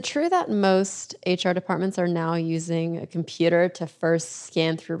 Is it true that most HR departments are now using a computer to first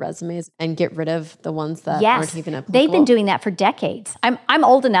scan through resumes and get rid of the ones that aren't even applicable? They've been doing that for decades. I'm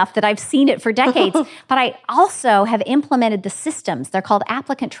old enough that I've seen it for decades, but I also have implemented the systems. They're called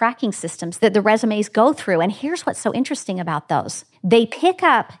applicant tracking systems that the resumes go through. And here's what's so interesting about those. They pick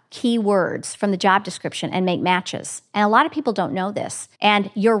up keywords from the job description and make matches. And a lot of people don't know this. And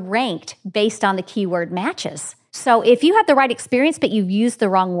you're ranked based on the keyword matches. So if you have the right experience, but you've used the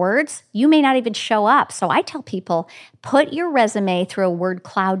wrong words, you may not even show up. So I tell people, put your resume through a word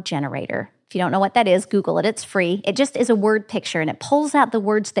cloud generator. If you don't know what that is, Google it. It's free. It just is a word picture, and it pulls out the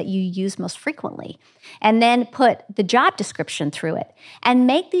words that you use most frequently. And then put the job description through it. And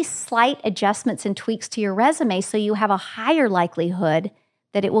make these slight adjustments and tweaks to your resume so you have a higher likelihood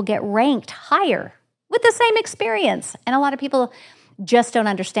that it will get ranked higher with the same experience. And a lot of people just don't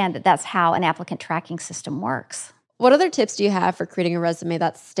understand that that's how an applicant tracking system works. What other tips do you have for creating a resume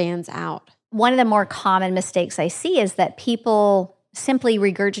that stands out? One of the more common mistakes I see is that people simply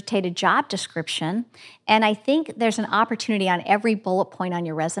regurgitate a job description. And I think there's an opportunity on every bullet point on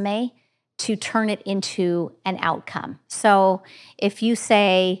your resume to turn it into an outcome. So if you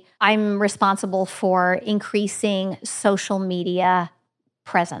say, I'm responsible for increasing social media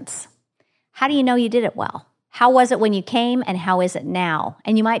presence, how do you know you did it well? How was it when you came, and how is it now?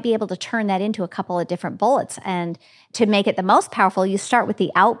 And you might be able to turn that into a couple of different bullets. And to make it the most powerful, you start with the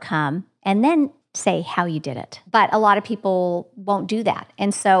outcome and then say how you did it. But a lot of people won't do that.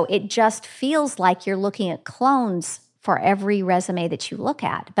 And so it just feels like you're looking at clones for every resume that you look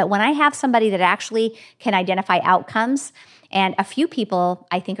at. But when I have somebody that actually can identify outcomes, and a few people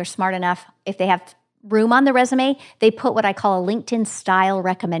I think are smart enough, if they have room on the resume, they put what I call a LinkedIn style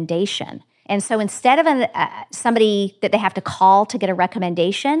recommendation. And so instead of somebody that they have to call to get a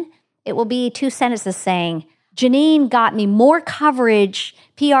recommendation, it will be 2 sentences saying, Janine got me more coverage,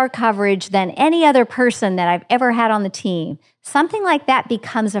 PR coverage, than any other person that I've ever had on the team. Something like that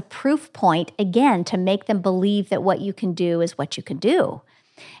becomes a proof point, again, to make them believe that what you can do is what you can do.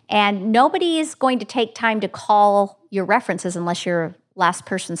 And nobody is going to take time to call your references unless you're last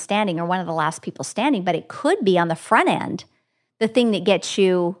person standing or one of the last people standing, but it could be on the front end the thing that gets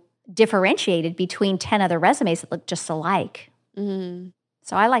you differentiated between 10 other resumes that look just alike. Mm-hmm.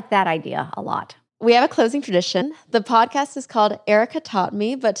 So I like that idea a lot. We have a closing tradition. The podcast is called Erica Taught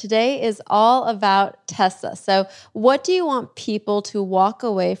Me, but today is all about Tessa. So what do you want people to walk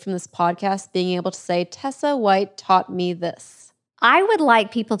away from this podcast being able to say, Tessa White taught me this? I would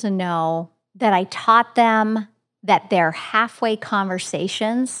like people to know that I taught them that their halfway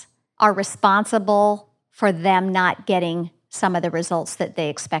conversations are responsible for them not getting some of the results that they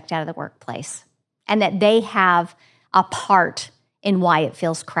expect out of the workplace, and that they have a part in why it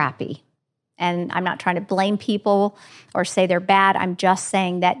feels crappy. And I'm not trying to blame people or say they're bad. I'm just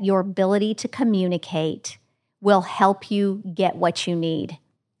saying that your ability to communicate will help you get what you need.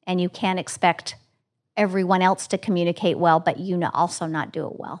 And you can't expect everyone else to communicate well, but you also not do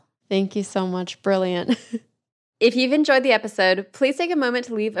it well. Thank you so much. Brilliant. If you've enjoyed the episode, please take a moment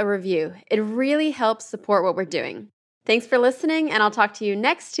to leave a review. It really helps support what we're doing. Thanks for listening, and I'll talk to you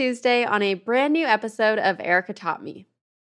next Tuesday on a brand new episode of Erica Taught Me.